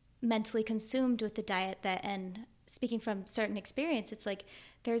mentally consumed with the diet that, and speaking from certain experience, it's like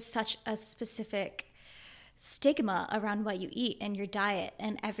there's such a specific stigma around what you eat and your diet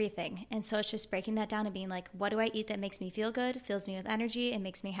and everything. And so it's just breaking that down and being like, what do I eat that makes me feel good, fills me with energy, and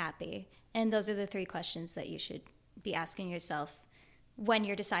makes me happy? And those are the 3 questions that you should be asking yourself when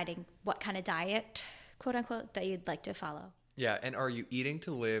you're deciding what kind of diet, quote unquote, that you'd like to follow. Yeah, and are you eating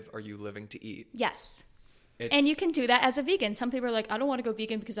to live? Or are you living to eat? Yes. And you can do that as a vegan. Some people are like, I don't want to go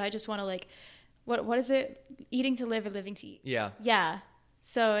vegan because I just want to, like, what is it? Eating to live or living to eat? Yeah. Yeah.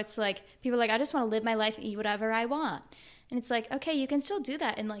 So it's like, people are like, I just want to live my life and eat whatever I want. And it's like, okay, you can still do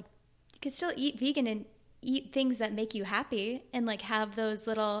that. And, like, you can still eat vegan and eat things that make you happy and, like, have those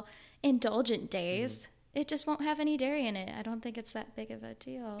little indulgent days. It just won't have any dairy in it. I don't think it's that big of a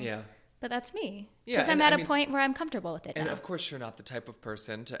deal. Yeah. But that's me. Yeah, because I'm at a point where I'm comfortable with it and now. of course, you're not the type of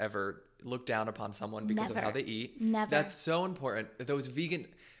person to ever look down upon someone because of how they eat. Never. That's so important.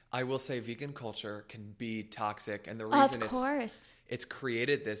 I will say vegan culture can be toxic. And the reason it's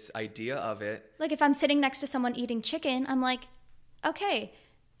created this idea of it. Like if I'm sitting next to someone eating chicken, I'm like, okay,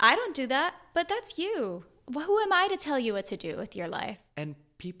 I don't do that, but that's you. Well, who am I to tell you what to do with your life? And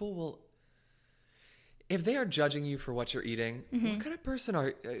people will... If they are judging you for what you're eating, what kind of person are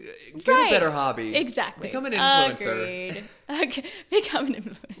you? Get a better hobby. Exactly. Become an influencer. Agreed. Okay. Become an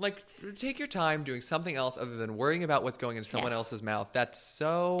influencer. Like, take your time doing something else other than worrying about what's going into someone else's mouth. That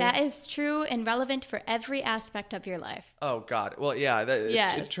is true and relevant for every aspect of your life. Oh, God. Well, yeah.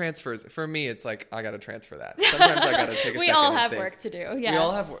 It transfers. For me, it's like, I got to transfer that. Sometimes I got to take a second. We all have work to do. Yeah. We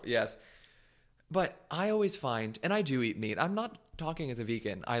all have work. Yes. But I always find, and I do eat meat. I'm not talking as a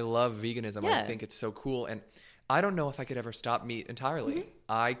vegan. I love veganism. Yeah. I think it's so cool. And I don't know if I could ever stop meat entirely.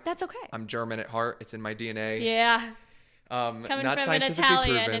 That's okay. I'm German at heart. It's in my DNA. Yeah. Coming not from scientifically an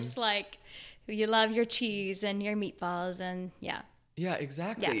Italian, proven. It's like you love your cheese and your meatballs and yeah. Yeah,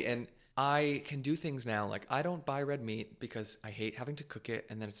 exactly. Yeah. And I can do things now. Like I don't buy red meat because I hate having to cook it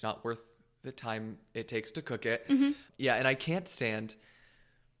and then it's not worth the time it takes to cook it. Yeah. And I can't stand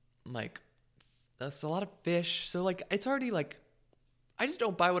like, that's a lot of fish. So like, it's already like, I just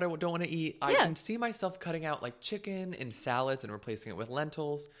don't buy what I don't want to eat. I can see myself cutting out like chicken in salads and replacing it with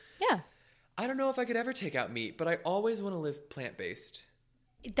lentils. Yeah. I don't know if I could ever take out meat, but I always want to live plant-based.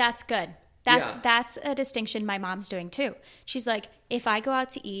 That's good. That's a distinction my mom's doing too. She's like, if I go out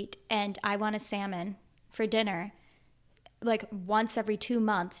to eat and I want a salmon for dinner, like once every 2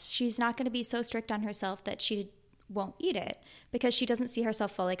 months, she's not going to be so strict on herself that she won't eat it because she doesn't see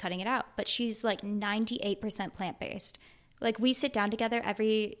herself fully cutting it out. But she's like 98% plant-based. Like we sit down together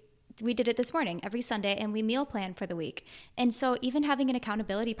we did it this morning, every Sunday, and we meal plan for the week. And so even having an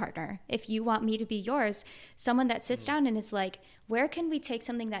accountability partner, if you want me to be yours, someone that sits down and is like, where can we take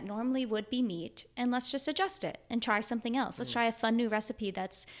something that normally would be meat and let's just adjust it and try something else. Let's try a fun new recipe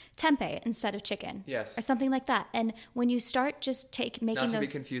that's tempeh instead of chicken. Yes. Or something like that. And when you start just making those... Not to be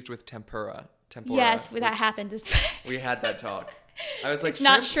confused with tempura. Yes, that happened this way. We had that talk. I was like, it's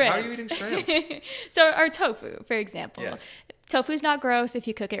not shrimp. How are you eating shrimp? So, or tofu, for example. Yes. Tofu's not gross if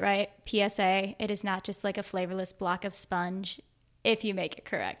you cook it right. PSA, it is not just like a flavorless block of sponge if you make it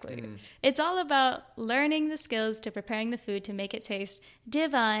correctly. It's all about learning the skills to preparing the food to make it taste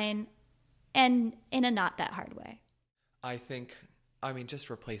divine and in a not that hard way.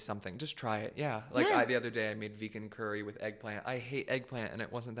 Just replace something. Just try it. Yeah. The other day I made vegan curry with eggplant. I hate eggplant and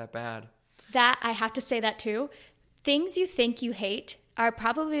it wasn't that bad. I have to say that too. Things you think you hate are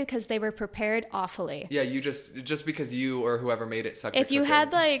probably because they were prepared awfully. Yeah, you just because you or whoever made it sucked. If you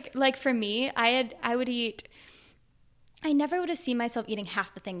had like for me, I never would have seen myself eating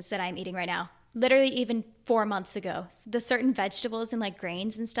half the things that I'm eating right now. Literally even 4 months ago. The certain vegetables and like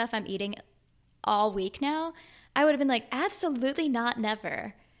grains and stuff I'm eating all week now, I would have been like, absolutely not,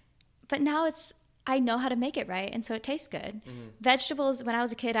 never. But now I know how to make it right, and so it tastes good. Vegetables, when I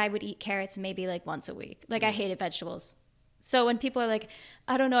was a kid, I would eat carrots maybe like once a week. Like, I hated vegetables. So when people are like,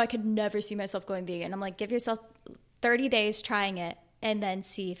 I don't know, I could never see myself going vegan, I'm like, give yourself 30 days trying it and then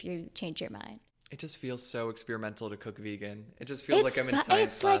see if you change your mind. It just feels so experimental to cook vegan. It just feels like I'm in science class.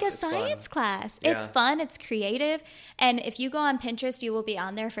 It's like a science class. Yeah. It's fun. It's creative. And if you go on Pinterest, you will be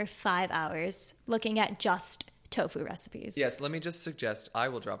on there for 5 hours looking at just tofu recipes. Yes, let me just suggest, I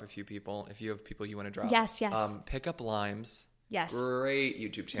will drop a few people if you have people you want to drop. Yes. Pick Up Limes. Yes. Great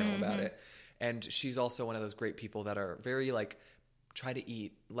YouTube channel about it. And she's also one of those great people that are very like, try to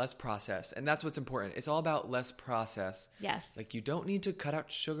eat less processed. And that's what's important. It's all about less process. Yes. Like, you don't need to cut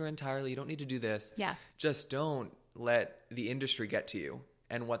out sugar entirely. You don't need to do this. Yeah. Just don't let the industry get to you.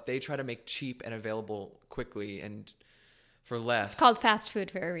 And what they try to make cheap and available quickly and for less. It's called fast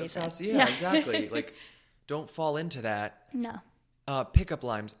food for a reason. Yeah, exactly. Like, don't fall into that. No. Pick Up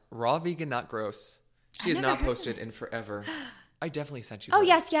Limes. Raw vegan, not gross. She has not posted in forever. I definitely sent you. Oh,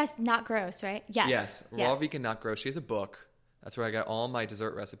 yes. Not gross, right? Yes. Yes. Raw vegan, not gross. She has a book. That's where I got all my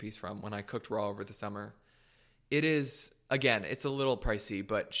dessert recipes from when I cooked raw over the summer. It is, again, it's a little pricey,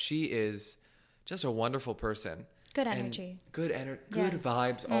 but she is just a wonderful person. Good energy. Good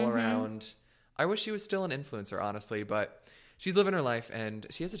vibes all around. I wish she was still an influencer, honestly, but she's living her life, and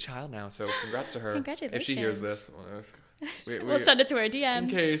she has a child now, so congrats to her. Congratulations. If she hears this. We'll send it to her DM. In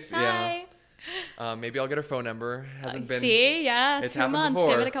case, Hi. yeah. Maybe I'll get her phone number. Hasn't been. See? Yeah. It's 2 happened months. before.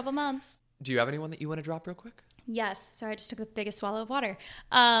 Give it a couple months. Do you have anyone that you want to drop real quick? Yes. Sorry, I just took the biggest swallow of water.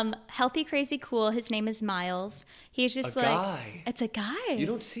 Healthy, crazy, cool. His name is Miles. He's just guy. It's a guy. You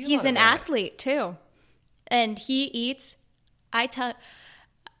don't see a He's lot of an that. athlete too. And he eats,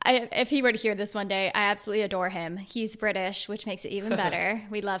 if he were to hear this one day, I absolutely adore him. He's British, which makes it even better.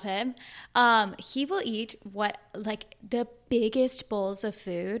 We love him. He will eat the biggest bowls of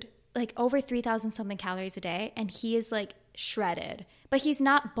food, like over 3,000 something calories a day. And he is like shredded, but he's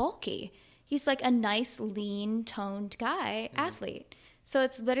not bulky. He's like a nice, lean, toned guy, athlete. So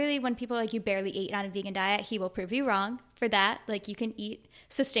it's literally when people are like, you barely eat on a vegan diet, he will prove you wrong for that. Like, you can eat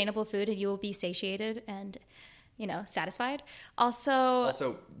sustainable food and you will be satiated and, satisfied. Also,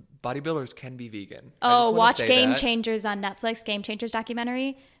 bodybuilders can be vegan. Watch Game Changers on Netflix, Game Changers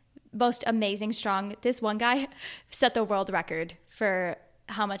documentary. Most amazing, strong. This one guy set the world record for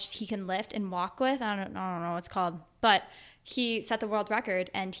how much he can lift and walk with. I don't know what it's called, but he set the world record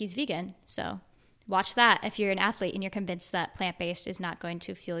and he's vegan. So watch that if you're an athlete and you're convinced that plant-based is not going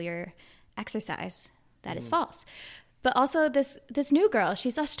to fuel your exercise. That is false. But also this new girl,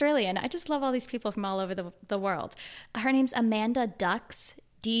 she's Australian. I just love all these people from all over the world. Her name's Amanda Ducks,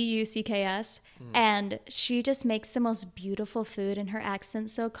 Ducks. And she just makes the most beautiful food, and her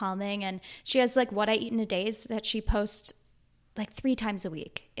accent's so calming. And she has like what I eat in a day that she posts like 3 times a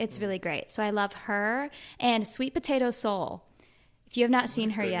week. It's really great. So I love her. And Sweet Potato Soul. If you have not seen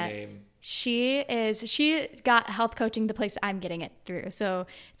her yet, name. she got health coaching the place I'm getting it through. So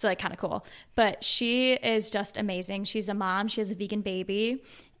it's like kind of cool. But she is just amazing. She's a mom. She has a vegan baby.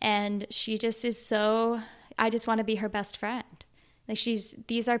 And she just is I just want to be her best friend. Like,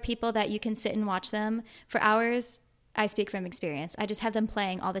 these are people that you can sit and watch them for hours. I speak from experience. I just have them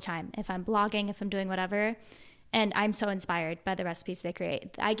playing all the time. If I'm blogging, if I'm doing whatever. And I'm so inspired by the recipes they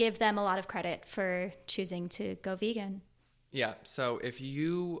create. I give them a lot of credit for choosing to go vegan. Yeah. So if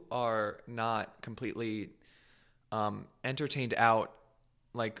you are not completely entertained out,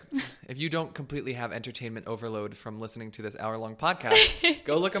 like if you don't completely have entertainment overload from listening to this hour-long podcast,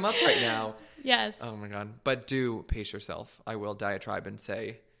 go look them up right now. Yes. Oh my God. But do pace yourself. I will diatribe and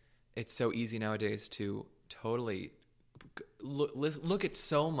say it's so easy nowadays to totally look at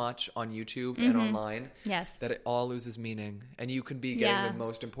so much on YouTube and online that it all loses meaning, and you can be getting the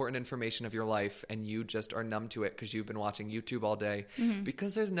most important information of your life and you just are numb to it because you've been watching YouTube all day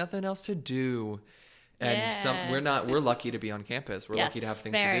because there's nothing else to do. And we're lucky to be on campus. We're lucky to have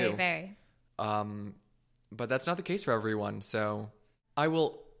things to do. Very. But that's not the case for everyone. So I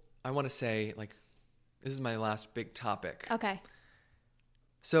want to say, like, this is my last big topic. Okay.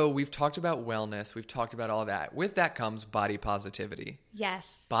 So we've talked about wellness. We've talked about all that. With that comes body positivity.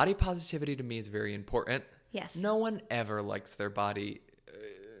 Yes. Body positivity to me is very important. Yes. No one ever likes their body.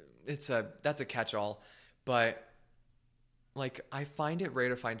 That's a catch-all. But like, I find it rare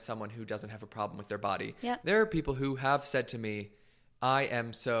to find someone who doesn't have a problem with their body. Yep. There are people who have said to me, I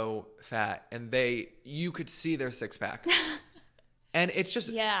am so fat, and you could see their six-pack. And it's just,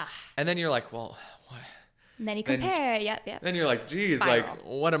 and then you're like, well, what? And then you compare. Yep. Then you're like, geez, Spiral. like,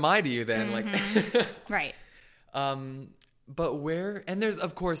 what am I to you then? Like, right. But and there's,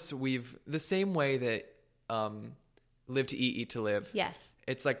 of course, the same way that, live to eat to live. Yes.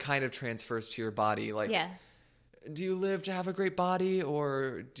 It's like kind of transfers to your body. Like, Yeah. do you live to have a great body,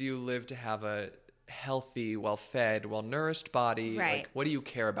 or do you live to have a healthy, well-fed, well-nourished body? Right. Like, what do you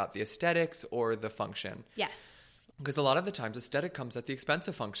care about, the aesthetics or the function? Yes. Because a lot of the times aesthetic comes at the expense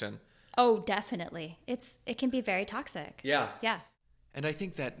of function. Oh, definitely. It can be very toxic. Yeah. Yeah. And I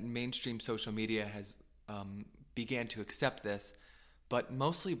think that mainstream social media has began to accept this, but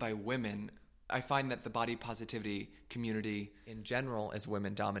mostly by women. I find that the body positivity community in general is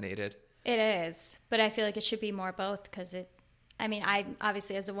women dominated. It is, but I feel like it should be more both because I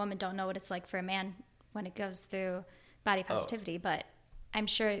obviously as a woman don't know what it's like for a man when it goes through body positivity, but I'm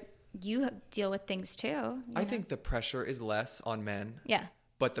sure you deal with things too. I think the pressure is less on men. Yeah.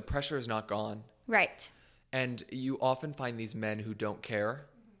 But the pressure is not gone. Right. And you often find these men who don't care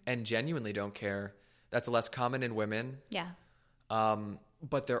and genuinely don't care. That's less common in women. Yeah.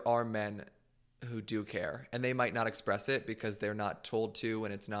 But there are men who do care, and they might not express it because they're not told to,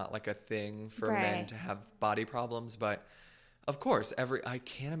 and it's not like a thing for men to have body problems. But of course, I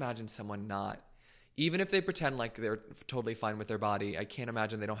can't imagine someone not, even if they pretend like they're totally fine with their body, I can't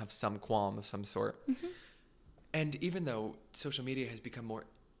imagine they don't have some qualm of some sort. Mm-hmm. And even though social media has become more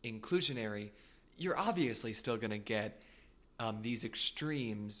inclusionary, you're obviously still going to get these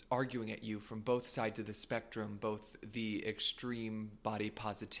extremes arguing at you from both sides of the spectrum, both the extreme body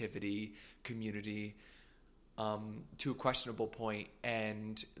positivity community to a questionable point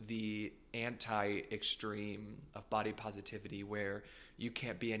and the anti-extreme of body positivity where you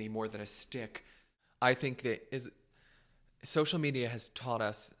can't be any more than a stick. I think that social media has taught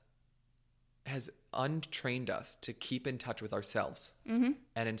us, has untrained us to keep in touch with ourselves. Mm-hmm.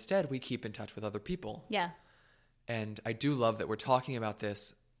 And instead we keep in touch with other people. Yeah. And I do love that we're talking about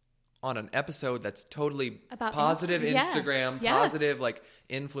this on an episode that's totally about positive Instagram, positive, like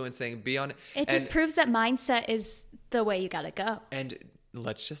influencing, be on. It just proves that mindset is the way you got to go. And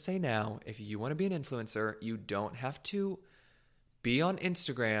let's just say now, if you want to be an influencer, you don't have to be on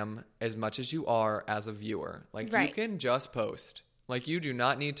Instagram as much as you are as a viewer. Like you can just post. Like you do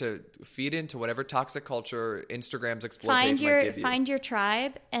not need to feed into whatever toxic culture Instagram's Explore page might give you. Find your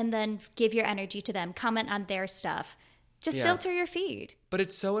tribe and then give your energy to them. Comment on their stuff. Just filter your feed. But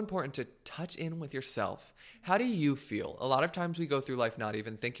it's so important to touch in with yourself. How do you feel? A lot of times we go through life not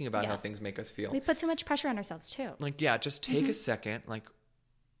even thinking about how things make us feel. We put too much pressure on ourselves too. Like, just take a second, like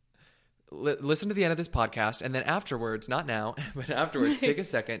listen to the end of this podcast, and then afterwards, not now, but afterwards, take a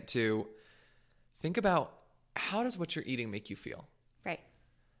second to think about how does what you're eating make you feel? Right.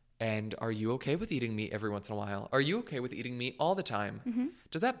 And are you okay with eating meat every once in a while? Are you okay with eating meat all the time? Mm-hmm.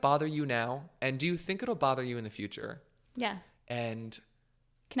 Does that bother you now? And do you think it'll bother you in the future? Yeah. And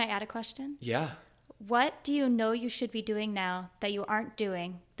can I add a question? Yeah. What do you know you should be doing now that you aren't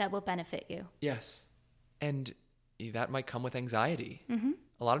doing that will benefit you? Yes. And that might come with anxiety. Mm-hmm.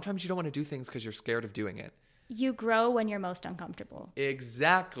 A lot of times you don't want to do things because you're scared of doing it. You grow when you're most uncomfortable.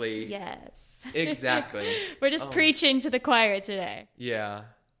 Exactly. Yes. Exactly. We're just preaching to the choir today. Yeah.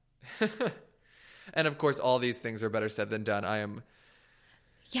 And of course, all these things are better said than done.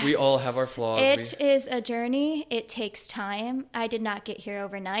 Yes. We all have our flaws. It is a journey. It takes time. I did not get here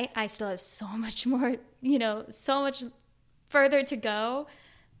overnight. I still have so much more, so much further to go.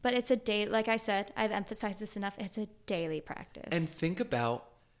 But it's a day, like I said, I've emphasized this enough. It's a daily practice. And think about,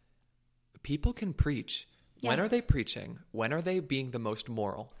 people can preach. Yeah. When are they preaching? When are they being the most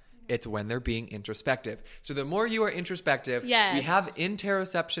moral? It's when they're being introspective. So the more you are introspective, we have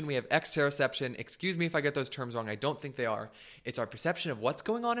interoception, we have exteroception. Excuse me if I get those terms wrong. I don't think they are. It's our perception of what's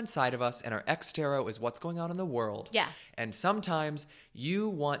going on inside of us, and our extero is what's going on in the world. Yeah. And sometimes you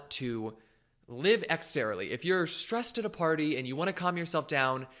want to live exterally. If you're stressed at a party and you want to calm yourself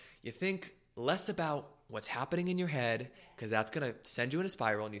down, you think less about what's happening in your head, because that's going to send you in a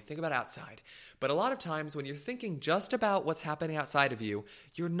spiral, and you think about outside. But a lot of times when you're thinking just about what's happening outside of you,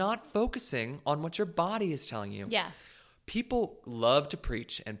 you're not focusing on what your body is telling you. Yeah. People love to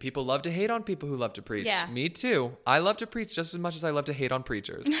preach, and people love to hate on people who love to preach. Yeah. Me too. I love to preach just as much as I love to hate on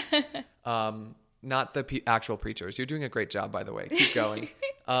preachers. Not the actual preachers. You're doing a great job, by the way. Keep going.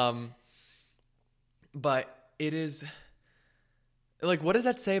 But it is... like, what does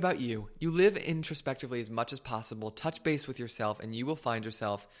that say about you? You live introspectively as much as possible, touch base with yourself, and you will find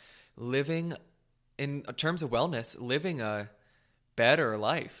yourself living, in terms of wellness, living a better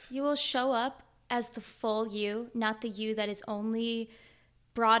life. You will show up as the full you, not the you that is only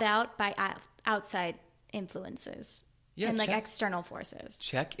brought out by outside influences. Yeah, and external forces.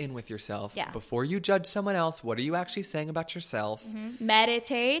 Check in with yourself. Yeah. Before you judge someone else, what are you actually saying about yourself? Mm-hmm.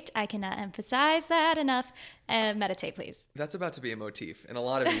 Meditate. I cannot emphasize that enough. Meditate, please. That's about to be a motif in a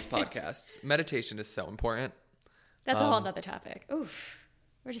lot of these podcasts. Meditation is so important. That's a whole nother topic. Oof.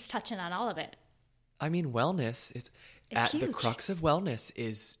 We're just touching on all of it. I mean, wellness, it's at huge. the crux of wellness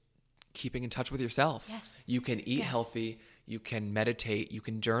is keeping in touch with yourself. Yes. You can eat healthy, you can meditate, you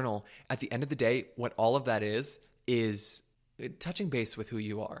can journal. At the end of the day, what all of that is touching base with who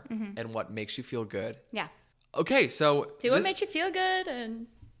you are and what makes you feel good. Yeah. Okay, so Do what makes you feel good. And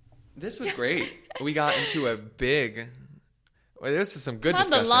this was great. We got into a big... Well, this is some good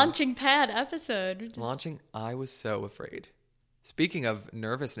discussion. On the launching pad episode. I was so afraid. Speaking of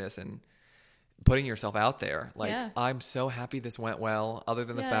nervousness and putting yourself out there, I'm so happy this went well, other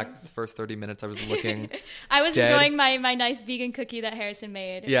than the fact that the first 30 minutes I was looking I was dead. enjoying my nice vegan cookie that Harrison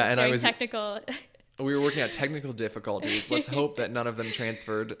made. Yeah, and I was... technical... We were working out technical difficulties. Let's hope that none of them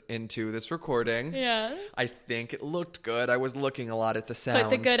transferred into this recording. Yeah. I think it looked good. I was looking a lot at the sound. Put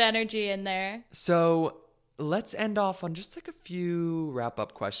the good energy in there. So let's end off on just like a few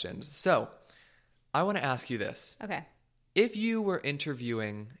wrap-up questions. So I want to ask you this. Okay. If you were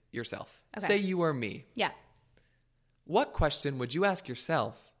interviewing yourself, say you were me. Yeah. What question would you ask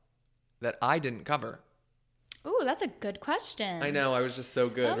yourself that I didn't cover? Ooh, that's a good question. I know, I was just so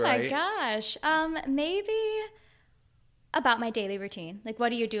good, Oh my right? gosh. Maybe about my daily routine. Like, what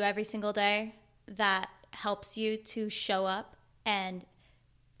do you do every single day that helps you to show up and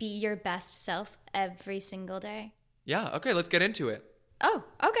be your best self every single day? Yeah, okay, let's get into it. Oh,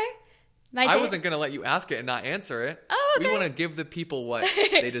 okay. I wasn't going to let you ask it and not answer it. Oh, okay. We want to give the people what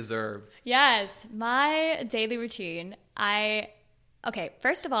they deserve. Yes, my daily routine. Okay,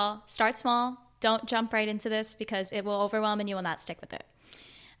 first of all, start small. Don't jump right into this because it will overwhelm and you will not stick with it.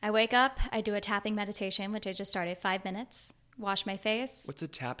 I wake up, I do a tapping meditation, which I just started, 5 minutes, wash my face. What's a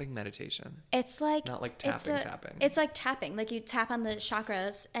tapping meditation? It's like... Not like tapping. It's like tapping. Like you tap on the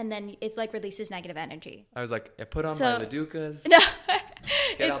chakras and then it like releases negative energy. I was like, I put on my Ladukas, No.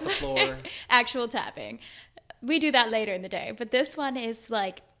 get out the floor. Actual tapping. We do that later in the day. But this one is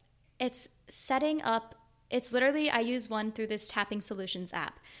like, it's setting up... It's literally, I use one through this Tapping Solutions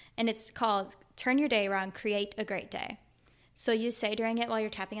app, and it's called Turn Your Day Around, Create a Great Day. So you say during it while you're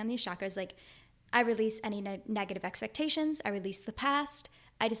tapping on these chakras, like, I release any negative expectations, I release the past,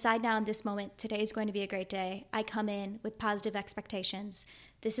 I decide now in this moment, today is going to be a great day. I come in with positive expectations.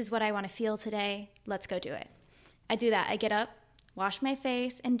 This is what I want to feel today. Let's go do it. I do that. I get up, wash my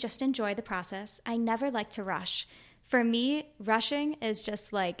face, and just enjoy the process. I never like to rush. For me, rushing is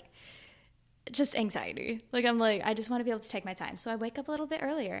just anxiety. I just want to be able to take my time. So I wake up a little bit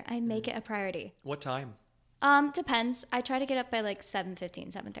earlier. I make it a priority. What time? Depends. I try to get up by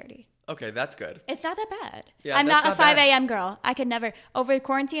 7:15, 7:30. Okay, that's good. It's not that bad. Yeah, I'm that's not a not 5 bad. a.m. girl. I could never. Over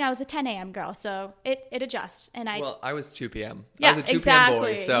quarantine, I was a 10 a.m. girl. So it adjusts. And Well, I was 2 p.m. Yeah, I was a 2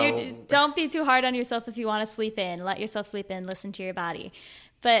 exactly. p.m. boy, so... Don't be too hard on yourself if you want to sleep in. Let yourself sleep in. Listen to your body.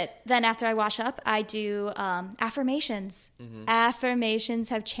 But then after I wash up, I do affirmations. Mm-hmm. Affirmations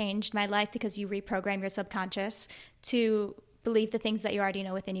have changed my life because you reprogram your subconscious to believe the things that you already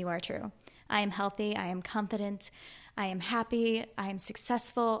know within you are true. I am healthy. I am confident. I am happy. I am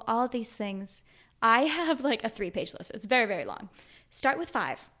successful. All of these things. I have a 3-page list. It's very, very long. Start with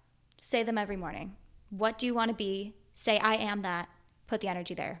 5. Say them every morning. What do you want to be? Say, I am that. Put the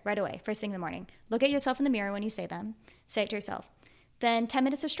energy there right away, first thing in the morning. Look at yourself in the mirror when you say them. Say it to yourself. Then 10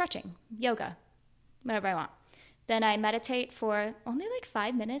 minutes of stretching, yoga, whatever I want. Then I meditate for only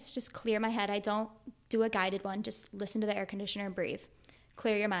 5 minutes, just clear my head. I don't do a guided one, just listen to the air conditioner and breathe.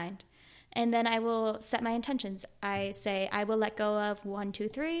 Clear your mind. And then I will set my intentions. I say I will let go of 1, 2,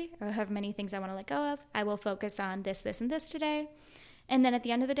 3, or however many things I want to let go of. I will focus on this, this, and this today. And then at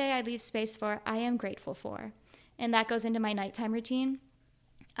the end of the day, I leave space for I am grateful for. And that goes into my nighttime routine.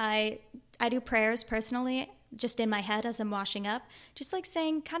 I do prayers personally, just in my head as I'm washing up, just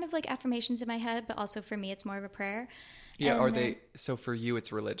saying kind of affirmations in my head, but also for me, it's more of a prayer. Yeah, And so for you,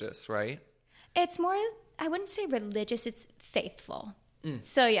 it's religious, right? It's more, I wouldn't say religious, it's faithful.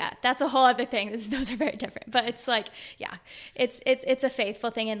 So yeah, that's a whole other thing. Those are very different, but it's it's a faithful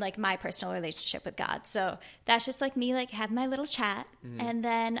thing in my personal relationship with God. So that's just me have my little chat, and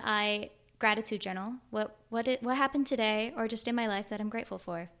then I gratitude journal what happened today or just in my life that I'm grateful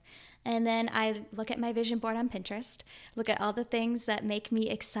for. And then I look at my vision board on Pinterest, look at all the things that make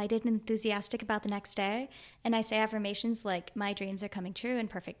me excited and enthusiastic about the next day. And I say affirmations like, my dreams are coming true in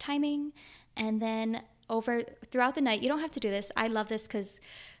perfect timing. And then throughout the night, you don't have to do this. I love this because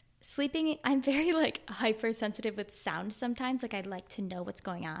sleeping, I'm very hypersensitive with sound sometimes. I like to know what's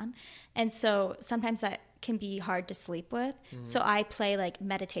going on. And so sometimes that can be hard to sleep with. Mm-hmm. So I play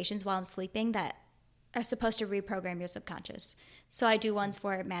meditations while I'm sleeping that are supposed to reprogram your subconscious. So I do ones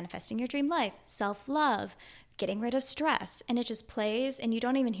for manifesting your dream life, self-love, getting rid of stress, and it just plays, and you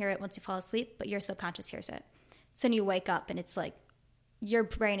don't even hear it once you fall asleep, but your subconscious hears it. So then you wake up and it's like your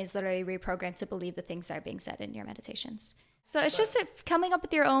brain is literally reprogrammed to believe the things that are being said in your meditations. So it's just coming up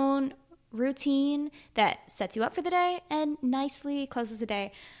with your own routine that sets you up for the day and nicely closes the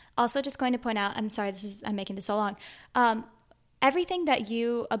day. Also, just going to point out, I'm sorry, I'm making this so long. Everything that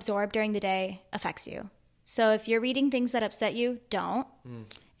you absorb during the day affects you. So if you're reading things that upset you, don't.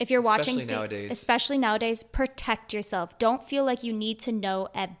 If you're watching, especially nowadays, protect yourself. Don't feel like you need to know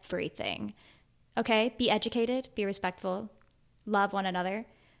everything. Okay? Be educated, be respectful, love one another.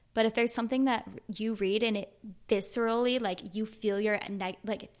 But if there's something that you read and it viscerally, like you feel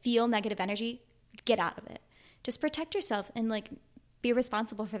feel negative energy, get out of it. Just protect yourself and like be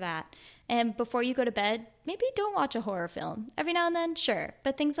responsible for that. And before you go to bed, maybe don't watch a horror film. Every now and then, sure.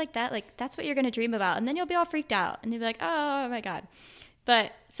 But things like that, like that's what you're going to dream about. And then you'll be all freaked out and you'll be like, oh my God.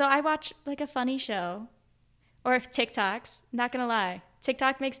 But so I watch like a funny show or TikToks, not going to lie.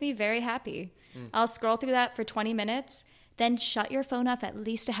 TikTok makes me very happy. I'll scroll through that for 20 minutes. Then shut your phone off at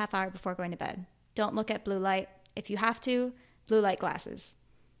least a half hour before going to bed. Don't look at blue light. If you have to, blue light glasses.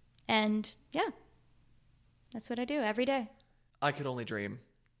 And yeah, that's what I do every day. I could only dream.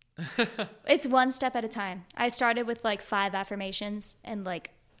 It's one step at a time. I started with like 5 affirmations and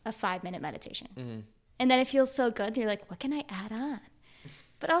like a 5-minute meditation. Mm-hmm. And then it feels so good. You're like, what can I add on?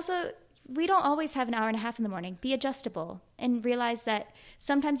 But also, we don't always have an hour and a half in the morning. Be adjustable and realize that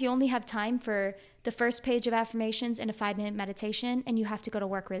sometimes you only have time for the first page of affirmations and a 5-minute meditation, and you have to go to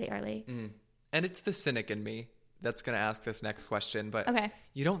work really early. And it's the cynic in me that's going to ask this next question, but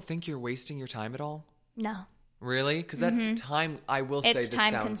you don't think you're wasting your time at all? No. Really? Because that's time, I will say this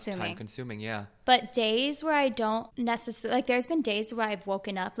sounds time consuming, yeah. But days where I don't necessarily, like there's been days where I've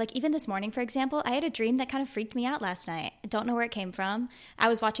woken up, like even this morning, for example, I had a dream that kind of freaked me out last night. I don't know where it came from. I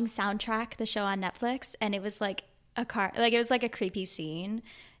was watching Soundtrack, the show on Netflix, and it was like it was like a creepy scene.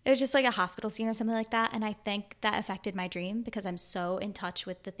 It was just like a hospital scene or something like that. And I think that affected my dream because I'm so in touch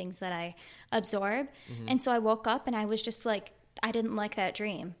with the things that I absorb. And so I woke up and I was just like, I didn't like that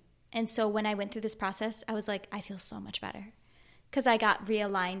dream. And so when I went through this process, I was like, I feel so much better because I got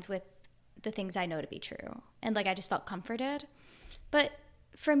realigned with the things I know to be true. And like, I just felt comforted. But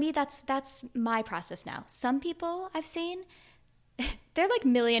for me, that's my process now. Some people I've seen, they're like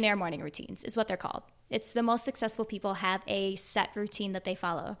millionaire morning routines is what they're called. It's the most successful people have a set routine that they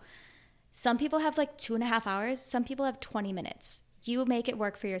follow. Some people have like 2.5 hours. Some people have 20 minutes. You make it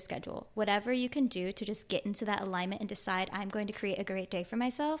work for your schedule. Whatever you can do to just get into that alignment and decide I'm going to create a great day for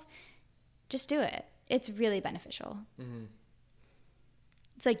myself, just do it. It's really beneficial.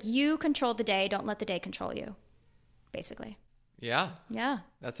 It's like you control the day. Don't let the day control you, basically. Yeah. Yeah.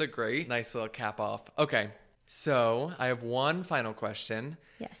 That's a great, nice little cap off. Okay. So I have one final question.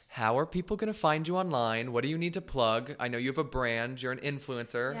 Yes. How are people going to find you online? What do you need to plug? I know you have a brand. You're an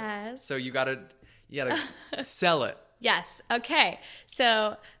influencer. Yes. So you gotta sell it. Yes. Okay.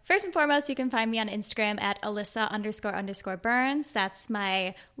 So first and foremost, you can find me on Instagram at Alyssa__Burns. That's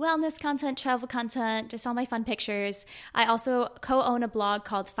my wellness content, travel content, just all my fun pictures. I also co-own a blog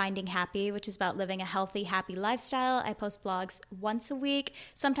called Finding Happy, which is about living a healthy, happy lifestyle. I post blogs once a week,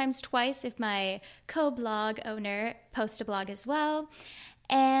 sometimes twice if my co-blog owner posts a blog as well.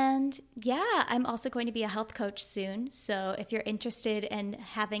 And yeah, I'm also going to be a health coach soon. So if you're interested in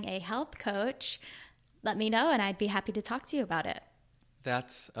having a health coach, let me know and I'd be happy to talk to you about it.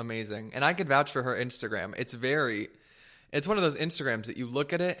 That's amazing. And I could vouch for her Instagram. It's one of those Instagrams that you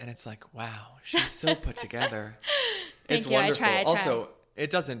look at it and it's like, wow, she's so put together. It's wonderful. I try. Also, it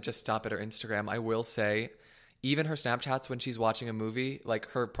doesn't just stop at her Instagram. I will say, even her Snapchats when she's watching a movie, like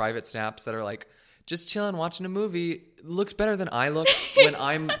her private snaps that are like, just chilling, watching a movie, looks better than I look when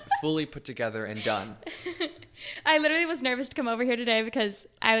I'm fully put together and done. I literally was nervous to come over here today because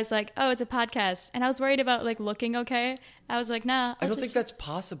I was like, oh, it's a podcast. And I was worried about like looking okay. I was like, nah. I don't think that's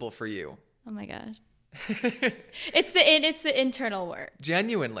possible for you. Oh my gosh. It's the internal work.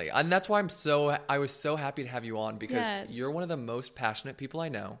 Genuinely. And that's why I was so happy to have you on because you're one of the most passionate people I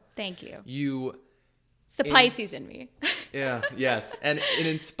know. Thank you. It's the Pisces in me. Yeah, yes. And it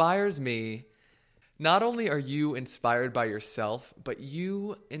inspires me. Not only are you inspired by yourself, but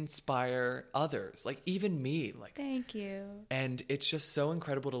you inspire others, like even me. Like, thank you. And it's just so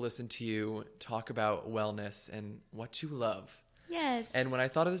incredible to listen to you talk about wellness and what you love. Yes. And when I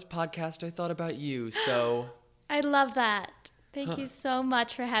thought of this podcast, I thought about you. So I love that. Thank you so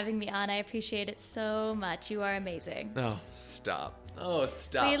much for having me on. I appreciate it so much. You are amazing. Oh, stop. Oh,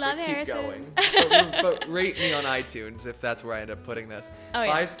 stop. We love Harrison. Keep going. but rate me on iTunes if that's where I end up putting this. Oh,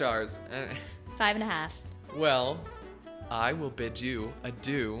 5 stars. 5.5. Well, I will bid you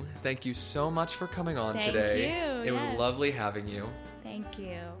adieu. Thank you so much for coming on today. Thank you. It was lovely having you. Thank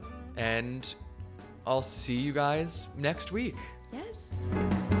you. And I'll see you guys next week.